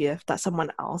of the gift that someone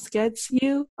else gets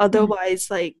you. Otherwise,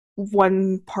 like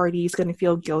one party is gonna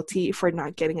feel guilty for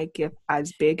not getting a gift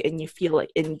as big, and you feel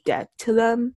like in debt to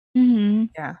them. Mm-hmm.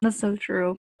 Yeah, that's so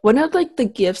true. One of like the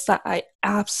gifts that I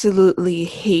absolutely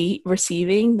hate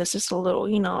receiving, this is a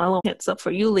little heads up for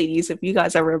you ladies if you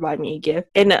guys ever buy me a gift,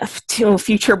 and to a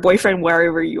future boyfriend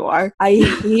wherever you are, I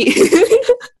hate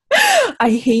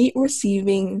I hate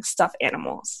receiving stuffed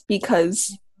animals,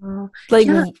 because what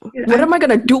am I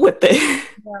gonna do with it?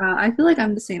 Yeah, I feel like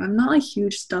I'm the same. I'm not a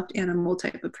huge stuffed animal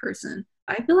type of person.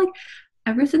 I feel like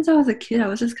ever since I was a kid, I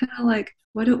was just kind of like,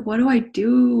 what do I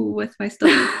do with my stuff?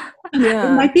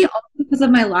 Yeah. It might be also because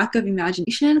of my lack of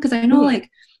imagination, because I know like,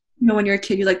 you know, when you're a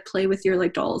kid you like play with your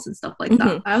like dolls and stuff like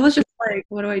that. I was just like,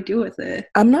 what do I do with it?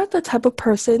 I'm not the type of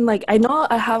person, like, I know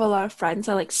I have a lot of friends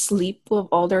that like sleep with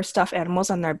all their stuffed animals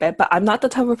on their bed, but I'm not the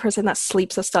type of person that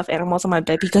sleeps with stuffed animals on my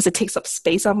bed because it takes up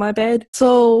space on my bed.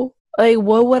 So like,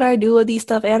 what would I do with these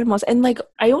stuffed animals? And like,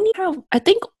 I only have, I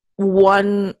think,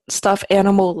 one stuffed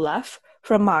animal left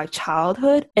from my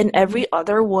childhood, and every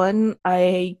other one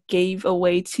I gave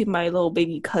away to my little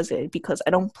baby cousin because I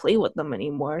don't play with them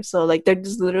anymore. So like they're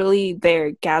just literally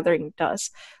there gathering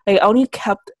dust. Like I only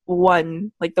kept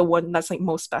one, like the one that's like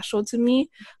most special to me.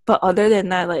 But other than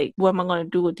that, like what am I gonna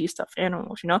do with these stuffed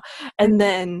animals, you know? And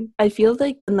then I feel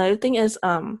like another thing is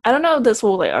I don't know if this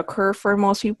will like occur for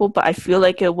most people, but I feel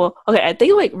like it will. Okay, I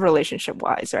think like relationship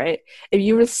wise, right? If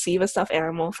you receive a stuffed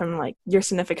animal from like your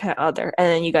significant other and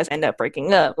then you guys end up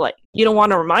breaking up, like you don't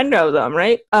want a reminder of them,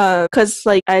 right? Because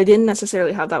like I didn't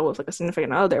necessarily have that with like a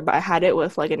significant other, but I had it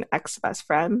with like an ex best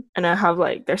friend, and I have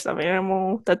like their stuffed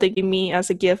animal that they give me as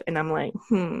a gift, and I'm like,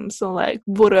 so like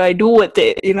what do I do with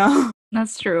it, you know?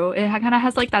 That's true. It kind of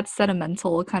has like that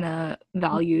sentimental kind of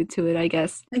value to it, I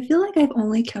guess. I feel like I've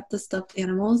only kept the stuffed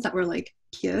animals that were like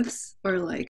gifts or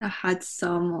like that had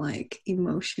some like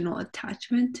emotional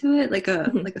attachment to it, like a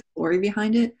story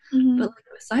behind it. But like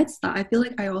besides that, I feel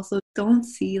like I also don't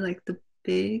see like the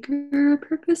bigger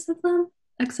purpose of them,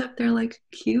 except they're like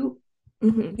cute.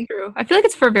 True. I feel like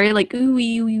it's for very like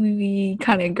ooey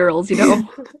kind of girls, you know.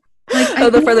 Like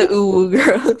for the ooh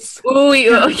girls. Ooh,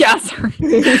 yeah, sorry.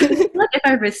 Like if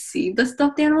I received a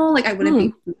stuffed animal, like I wouldn't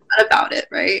be mad about it,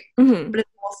 right? But it's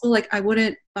also like I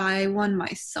wouldn't buy one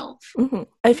myself.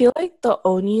 I feel like the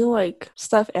only like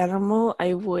stuffed animal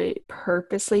I would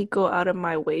purposely go out of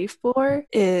my way for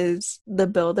is the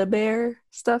Build-A-Bear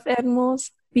stuffed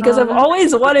animals. Because I've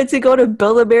always wanted to go to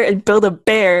Build-A-Bear and build a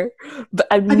bear, but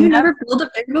have you never built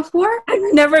a bear before?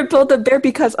 I've never built a bear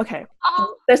because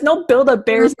there's no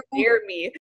Build-A-Bears near me.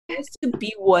 There used to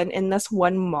be one in this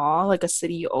one mall, like a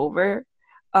city over,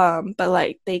 but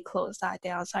like they closed that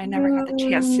down, so I never got the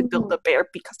chance to build a bear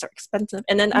because they're expensive.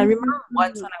 And then I remember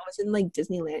once when I was in like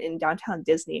Disneyland in downtown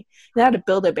Disney, they had to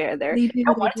build a bear there.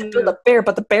 I wanted to build a bear,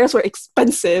 but the bears were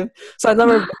expensive, so I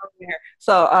never built a bear.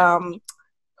 So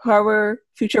whoever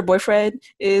future boyfriend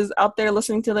is out there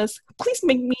listening to this, please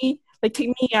make me like take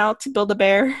me out to build a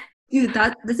bear. Dude,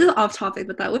 this is off topic,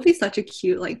 but that would be such a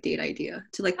cute like date idea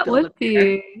to like build a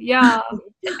bear. Yeah.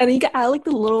 And you can add like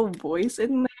the little voice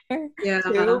in there. Yeah.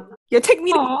 Too. Yeah, take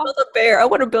me to build a bear. I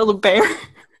want to build a bear.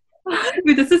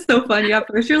 Dude, this is so funny. At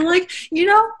first you're like, you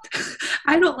know,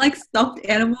 I don't like stuffed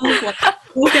animals. Like,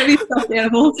 look at me stuffed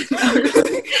animals.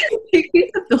 Take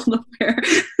me to build a bear.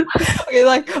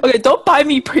 Okay, don't buy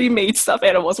me pre-made stuffed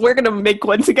animals. We're gonna make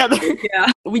one together.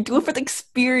 Yeah. We do it for the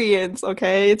experience,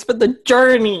 okay? It's for the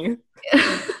journey.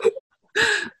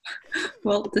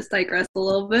 Well, just digress a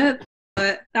little bit.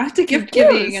 But back to gift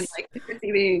giving and like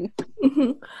receiving.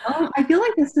 I feel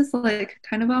like this is like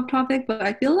kind of off topic, but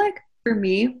I feel like for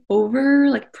me, over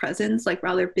like presents, like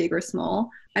rather big or small,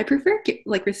 I prefer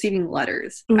like receiving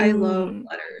letters. I love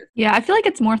letters. Yeah, I feel like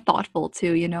it's more thoughtful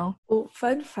too, you know. Well,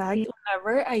 fun fact,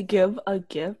 whenever I give a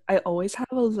gift, I always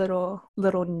have a little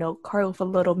note card with a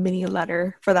little mini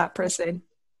letter for that person.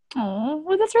 Oh,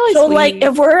 well, that's really sweet. So, like,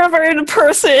 if we're ever in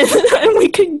person and we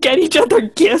can get each other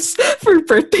gifts for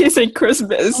birthdays and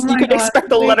Christmas, you can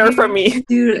expect a letter from me.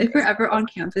 Dude, if we're ever on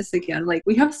campus again, like,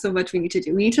 we have so much we need to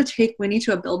do. We need to take Winnie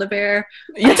to a Build-A-Bear.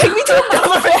 You take me to a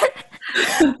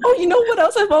Build-A-Bear? Oh, you know what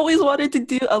else I've always wanted to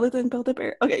do other than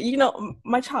Build-A-Bear? Okay, you know,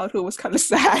 my childhood was kind of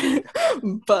sad,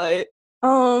 but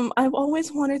I've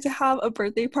always wanted to have a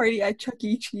birthday party at Chuck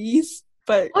E. Cheese.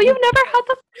 But you've never had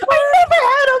I never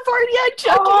had a party at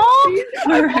Chuck E. Cheese.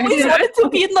 I've always wanted to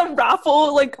be in the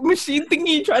raffle like machine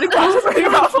thingy, trying to go as many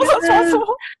raffles as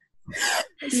possible.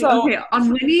 So okay,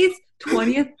 on Winnie's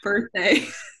 20th birthday,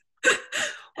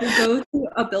 we'll go to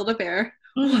a Build-A-Bear.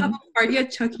 We'll have a party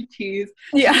at Chuck E. Cheese.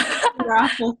 Yeah,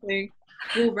 raffle thing.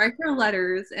 We'll write our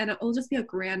letters, and it'll just be a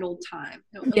grand old time.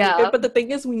 Yeah, but the thing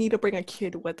is, we need to bring a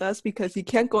kid with us because you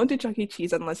can't go into Chuck E.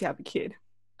 Cheese unless you have a kid.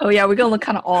 Oh yeah, we're gonna look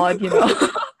kind of odd, you know.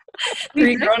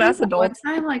 3 grown-ass adults.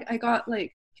 One time, like, I got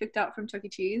like kicked out from Chuck E.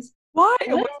 Cheese. Why?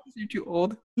 You're too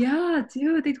old. Yeah,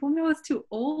 dude, they told me I was too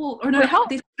old. Or no, they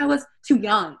told me I was too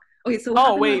young. Okay, so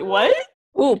what?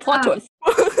 Oh, plot twist.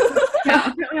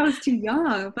 Yeah, apparently I was too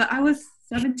young, but I was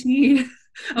 17.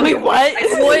 Wait, what?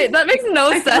 Wait, that makes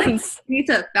no sense. We need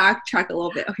to backtrack a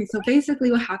little bit. Okay, so basically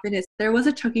what happened is there was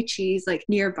a Chuck E. Cheese like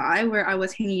nearby where I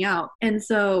was hanging out. And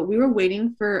so we were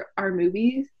waiting for our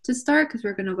movie to start because we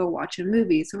are going to go watch a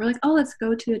movie. So we're like, oh, let's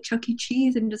go to a Chuck E.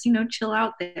 Cheese and just, chill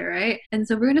out there, right? And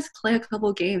so we're going to just play a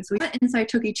couple games. So we went inside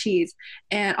Chuck E. Cheese.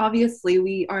 And obviously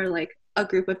we are like a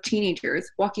group of teenagers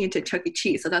walking into Chuck E.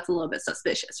 Cheese, so that's a little bit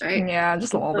suspicious, right? Yeah,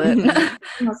 just a little bit. And I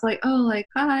was like, oh, like,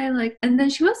 hi, like, and then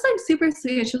she was like super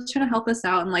sweet, and she was trying to help us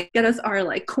out and like get us our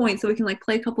like coins so we can like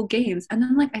play a couple games. And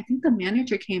then like I think the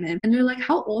manager came in, and they're like,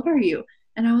 how old are you?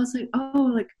 And I was like, oh,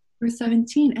 like we're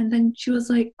 17. And then she was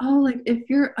like, oh, like if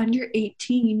you're under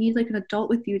 18, you need like an adult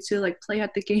with you to like play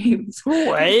at the games. What?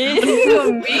 What do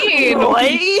you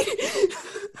mean?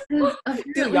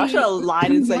 Dude, y'all should have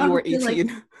lied and said you were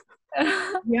 18.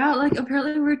 Yeah, like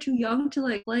apparently we were too young to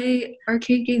like play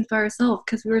arcade games by ourselves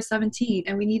because we were 17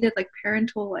 and we needed like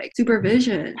parental like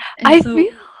supervision. And I so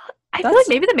feel like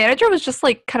maybe the manager was just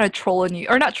like kind of trolling you,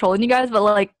 or not trolling you guys, but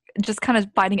like just kind of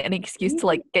finding any excuse to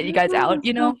like get you guys out,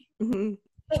 you know? Mhm.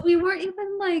 but we weren't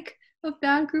even like a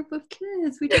bad group of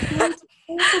kids. We just wanted to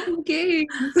play some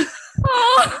games.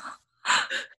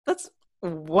 That's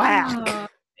whack. Yeah.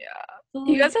 Yeah. So,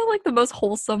 You guys like, are like the most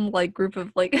wholesome like group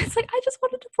of like it's like I just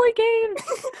wanted to play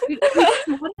games. we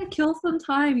just wanted to kill some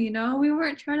time, you know? We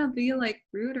weren't trying to be like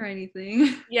rude or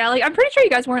anything. Yeah, like I'm pretty sure you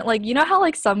guys weren't like, you know how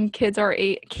like some kids our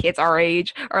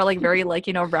age are like very like,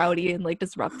 you know, rowdy and like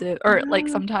disruptive or like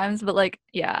Yeah. sometimes, but like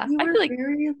yeah, We I were feel like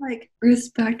very like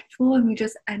respectful and we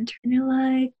just entered and you're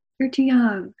like, you're too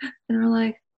young. And we're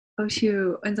like, oh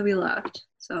shoot. And so we left.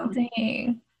 So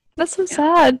dang. That's so Yeah.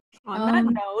 sad. On that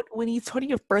note, when it's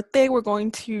 20th birthday, we're going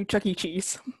to Chuck E.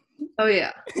 Cheese. oh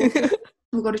yeah.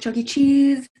 We'll go to Chuck E.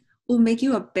 Cheese. We'll make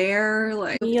you a bear.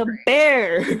 Like Me a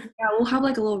bear. yeah, we'll have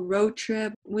like a little road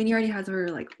trip. Winnie already has her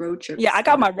like road trip. Yeah, I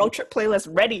got my road trip playlist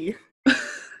ready.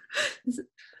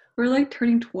 We're like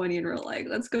turning 20 and we're like,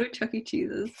 let's go to Chuck E.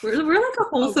 Cheese's. We're like a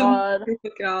wholesome group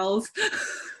of gals.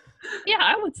 Yeah,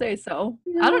 I would say so.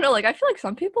 Yeah. I don't know, like I feel like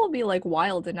some people will be like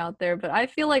wild and out there, but I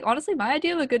feel like honestly my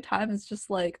idea of a good time is just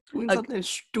like Doing a- something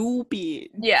stupid.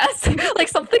 yes, like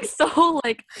something so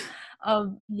like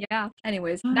yeah.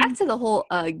 Anyways, back to the whole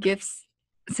gifts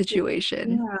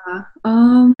situation. Yeah.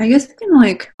 I guess we can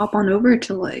like hop on over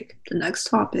to like the next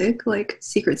topic, like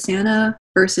Secret Santa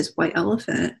versus White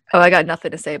Elephant. Oh, I got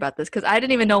nothing to say about this because I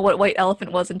didn't even know what white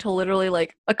elephant was until literally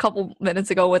like a couple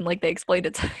minutes ago when like they explained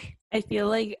it to me. I feel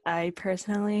like I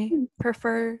personally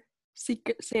prefer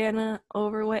Secret Santa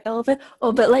over White Elephant.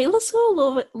 Oh, but like let's do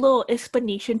a little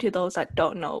explanation to those that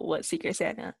don't know what Secret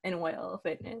Santa and White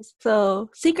Elephant is. So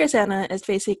Secret Santa is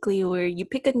basically where you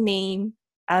pick a name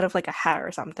out of like a hat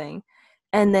or something,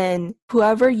 and then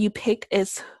whoever you pick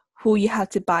is who you have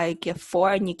to buy a gift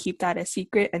for, and you keep that a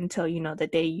secret until the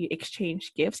day you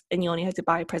exchange gifts, and you only have to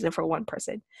buy a present for one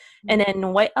person. And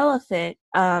then White Elephant,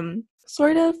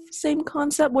 sort of same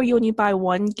concept where you only buy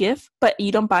one gift, but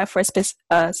you don't buy for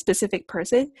a specific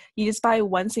person. You just buy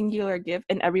one singular gift,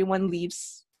 and everyone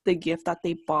leaves the gift that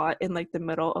they bought in like the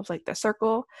middle of like the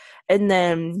circle, and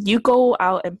then you go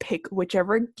out and pick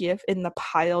whichever gift in the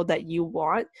pile that you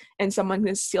want, and someone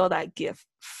can steal that gift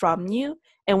from you.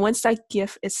 And once that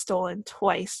gift is stolen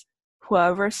twice,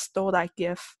 whoever stole that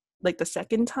gift like the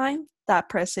second time, that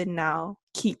person now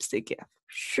keeps the gift.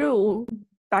 Sure.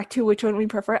 Back to which one we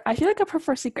prefer. I feel like I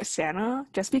prefer Secret Santa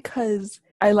just because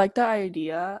I like the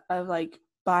idea of like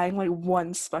buying like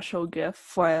one special gift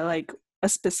for like a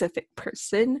specific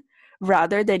person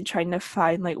rather than trying to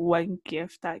find like one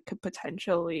gift that could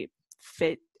potentially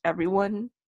fit everyone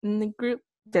in the group.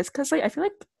 Just because like I feel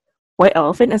like White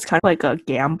Elephant is kind of like a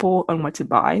gamble on what to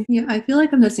buy. Yeah, I feel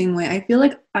like I'm the same way. I feel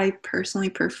like I personally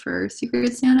prefer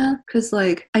Secret Santa because,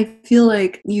 like, I feel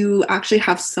like you actually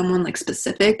have someone like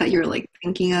specific that you're like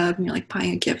thinking of, and you're like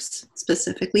buying a gift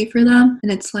specifically for them,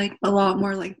 and it's like a lot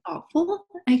more like thoughtful,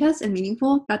 I guess, and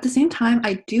meaningful. But at the same time,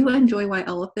 I do enjoy White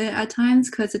Elephant at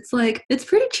times because it's like it's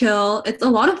pretty chill. It's a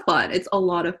lot of fun. It's a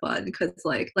lot of fun because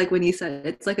like when you said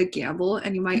it's like a gamble,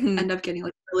 and you might end up getting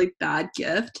like a really bad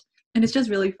gift. And it's just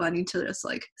really funny to just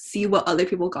like see what other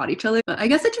people got each other. But I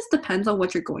guess it just depends on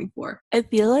what you're going for. I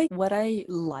feel like what I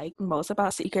like most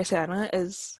about Secret Santa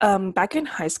is back in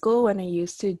high school when I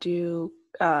used to do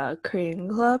Korean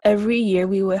club, every year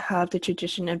we would have the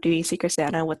tradition of doing Secret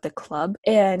Santa with the club.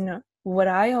 And what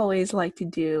I always like to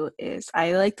do is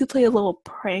I like to play a little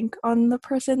prank on the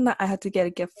person that I had to get a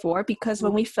gift for, because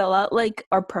when we fill out like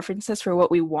our preferences for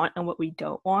what we want and what we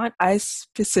don't want, I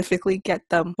specifically get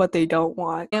them what they don't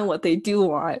want and what they do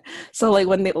want. So like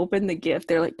when they open the gift,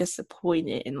 they're like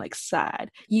disappointed and like sad.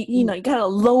 You know, you gotta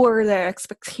lower their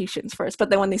expectations first,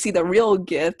 but then when they see the real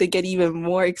gift, they get even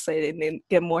more excited and they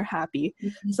get more happy.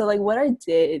 So like what I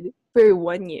did for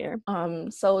 1 year,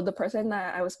 so the person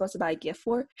that I was supposed to buy a gift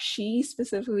for, she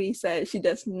specifically said she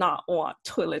does not want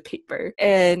toilet paper,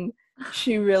 and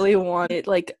she really wanted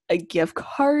like a gift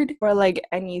card for like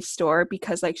any store,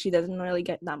 because like she doesn't really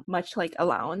get that much like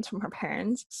allowance from her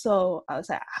parents. So I was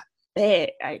like,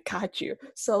 hey, I got you.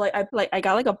 So like I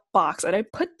got like a box, and I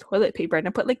put toilet paper, and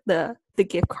I put like the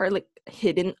gift card like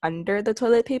hidden under the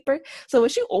toilet paper. So when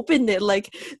she opened it,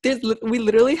 like we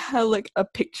literally have like a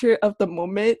picture of the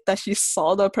moment that she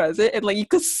saw the present, and like you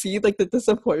could see like the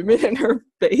disappointment in her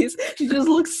face. She just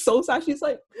looks so sad. She's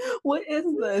like, what is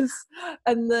this?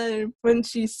 And then when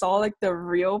she saw like the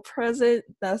real present,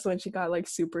 that's when she got like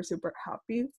super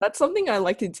happy. That's something I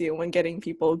like to do when getting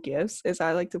people gifts, is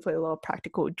I like to play a little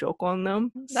practical joke on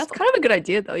them. That's kind of a good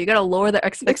idea though. You gotta lower the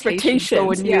expectations so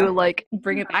when you like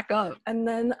bring it back up. And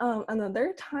then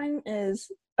another time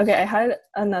is, okay, I had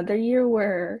another year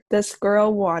where this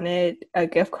girl wanted a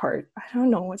gift card. I don't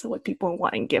know what's what people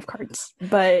wanting gift cards,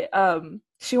 but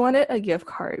she wanted a gift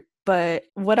card. But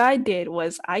what I did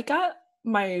was I got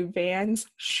my Vans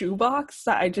shoebox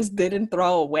that I just didn't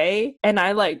throw away, and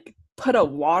I like put a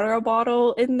water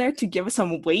bottle in there to give it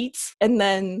some weight, and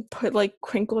then put like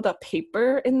crinkled up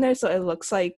paper in there so it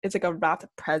looks like it's like a wrapped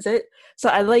present. So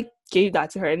I like gave that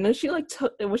to her, and then she like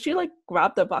when she like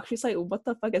grabbed the box, she's like, what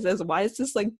the fuck is this? Why is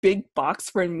this like big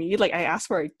box for me? Like I asked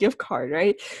for a gift card,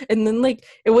 right? And then like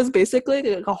it was basically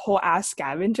like a whole ass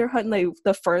scavenger hunt. Like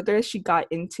the further she got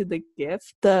into the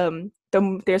gift,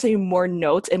 there's like more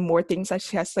notes and more things that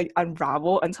she has to like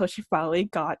unravel until she finally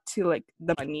got to like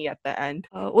the money at the end.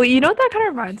 Well, you know what that kind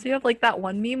of reminds me of? Like that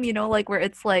one meme, you know, like where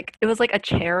it's like it was like a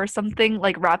chair or something,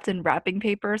 like wrapped in wrapping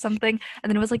paper or something, and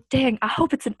then it was like, dang, I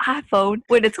hope it's an iPhone,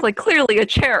 when it's like clearly a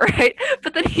chair, right?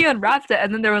 But then he unwrapped it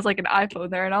and then there was like an iPhone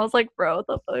there, and I was like, bro, what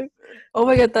the fuck? Oh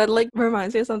my god, that like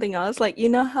reminds me of something else. Like, you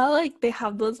know how like they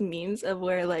have those memes of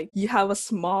where like you have a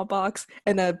small box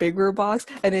and a bigger box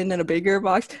and then a bigger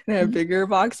box and a bigger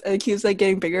box, and it keeps like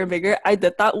getting bigger and bigger. I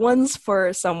did that once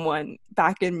for someone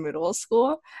back in middle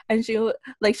school, and she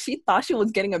thought she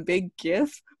was getting a big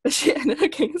gift, but she ended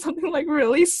up getting something like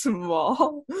really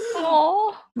small.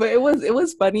 Oh, but it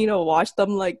was funny to watch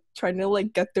them like trying to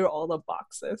like get through all the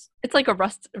boxes. It's like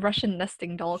a Russian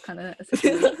nesting doll kind of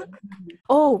situation.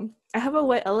 Oh, I have a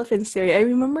white elephant theory. I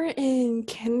remember in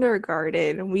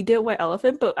kindergarten we did white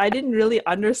elephant, but I didn't really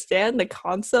understand the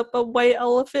concept of white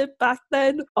elephant back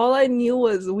then. All I knew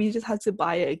was we just had to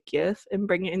buy a gift and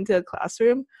bring it into the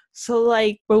classroom. So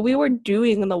like what we were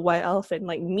doing in the white elephant,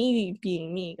 like me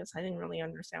being me, because I didn't really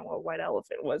understand what white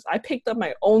elephant was, I picked up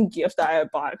my own gift that I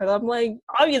had bought because I'm like,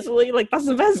 obviously, like that's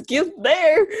the best gift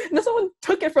there, and then someone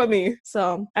took it from me.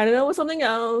 So I don't know, it was something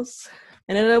else.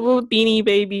 I ended up with Beanie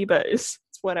Baby, but it's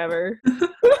whatever.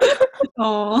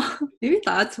 Oh, maybe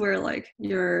that's where like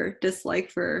your dislike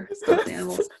for stuffed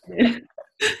animals.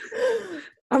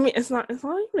 I mean, it's not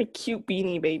even a cute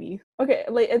Beanie Baby. Okay,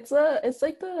 like it's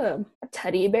like the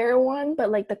teddy bear one,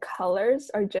 but like the colors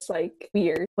are just like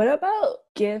weird. What about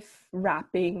gift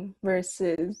wrapping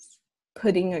versus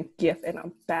putting a gift in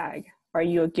a bag? Are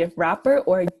you a gift wrapper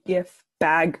or a gift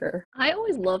bagger? I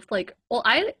always loved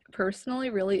I personally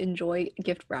really enjoy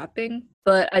gift wrapping,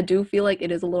 but I do feel like it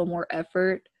is a little more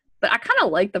effort. But I kind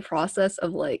of like the process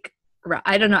of like,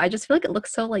 I don't know, I just feel like it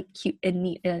looks so like cute and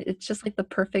neat, and it's just like the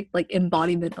perfect like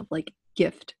embodiment of like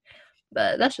gift.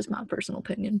 But that's just my personal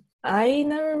opinion. I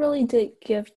never really did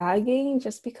gift bagging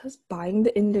just because buying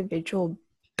the individual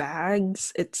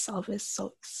bags itself is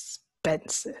so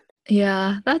expensive.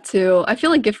 Yeah, that too. I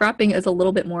feel like gift wrapping is a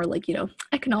little bit more like, you know,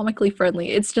 economically friendly.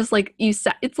 It's just like it's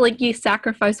like you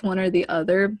sacrifice one or the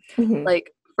other. Mm-hmm.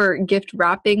 Like for gift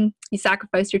wrapping, you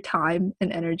sacrifice your time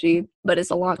and energy, but it's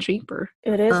a lot cheaper.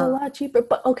 It is a lot cheaper,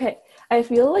 but okay, I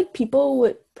feel like people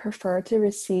would prefer to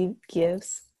receive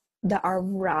gifts that are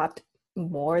wrapped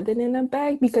more than in a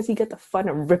bag because you get the fun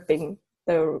of ripping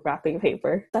the wrapping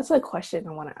paper. That's a question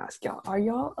I want to ask y'all. Are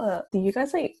y'all do you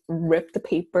guys like rip the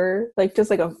paper like just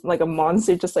like a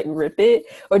monster, just like rip it,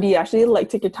 or do you actually like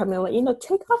take your time and like, you know,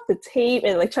 take off the tape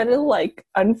and like try to like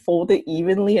unfold it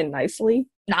evenly and nicely?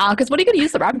 Nah, because what are you gonna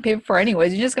use the wrapping paper for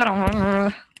anyways? You just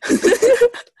gotta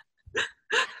It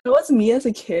was me as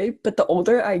a kid, but the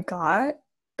older I got,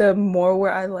 the more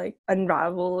where I like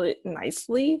unravel it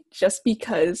nicely, just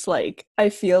because like I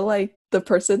feel like the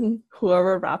person,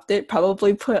 whoever wrapped it,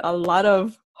 probably put a lot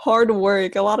of hard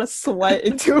work, a lot of sweat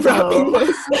into wrapping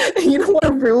this, and you don't want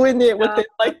to ruin it within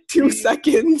like 2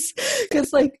 seconds.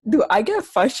 Because like, dude, I get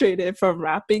frustrated from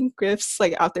wrapping gifts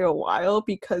like after a while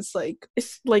because like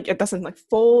it's like it doesn't like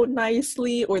fold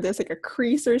nicely, or there's like a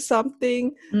crease or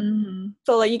something. Mm-hmm.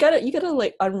 So like you gotta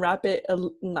like unwrap it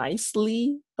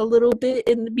nicely a little bit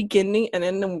in the beginning, and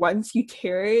then once you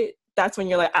tear it, that's when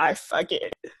you're like, fuck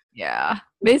it. Yeah,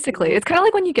 basically. It's kind of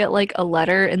like when you get like a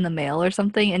letter in the mail or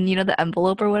something, and you know, the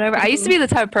envelope or whatever. I used to be the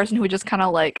type of person who would just kind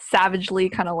of like savagely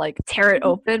kind of like tear it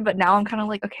open, but now I'm kind of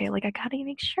like, okay, like I gotta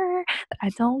make sure that I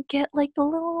don't get like the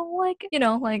little like, you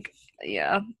know, like,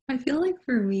 yeah. I feel like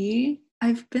for me,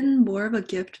 I've been more of a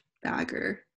gift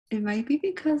bagger. It might be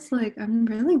because like I'm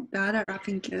really bad at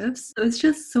wrapping gifts. So it's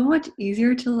just so much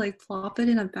easier to like plop it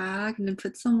in a bag and then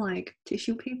put some like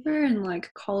tissue paper and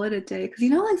like call it a day. Cause you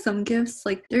know, like some gifts,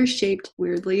 like they're shaped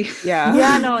weirdly. Yeah.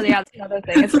 Yeah, no, yeah, that's another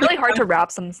thing. It's really hard to wrap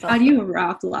some stuff. How do you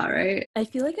wrap a lot, right? I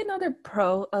feel like another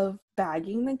pro of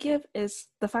bagging the gift is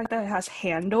the fact that it has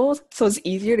handles, so it's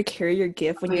easier to carry your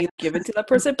gift when you give it to that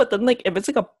person. But then like if it's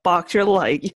like a box, you're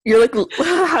like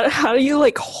how do you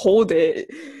like hold it?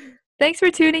 Thanks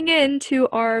for tuning in to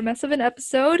our mess of an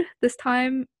episode, this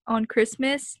time on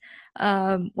Christmas,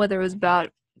 whether it was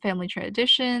about family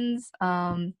traditions,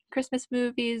 Christmas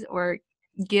movies, or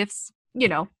gifts. You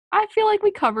know, I feel like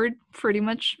we covered pretty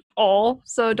much all.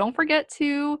 So don't forget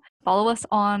to follow us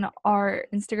on our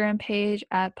Instagram page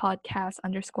at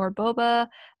podcast_boba,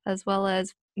 as well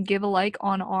as give a like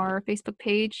on our Facebook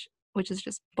page, which is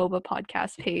just Boba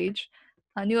Podcast page.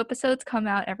 New episodes come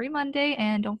out every Monday,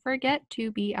 and don't forget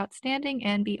to be outstanding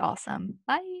and be awesome.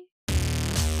 Bye!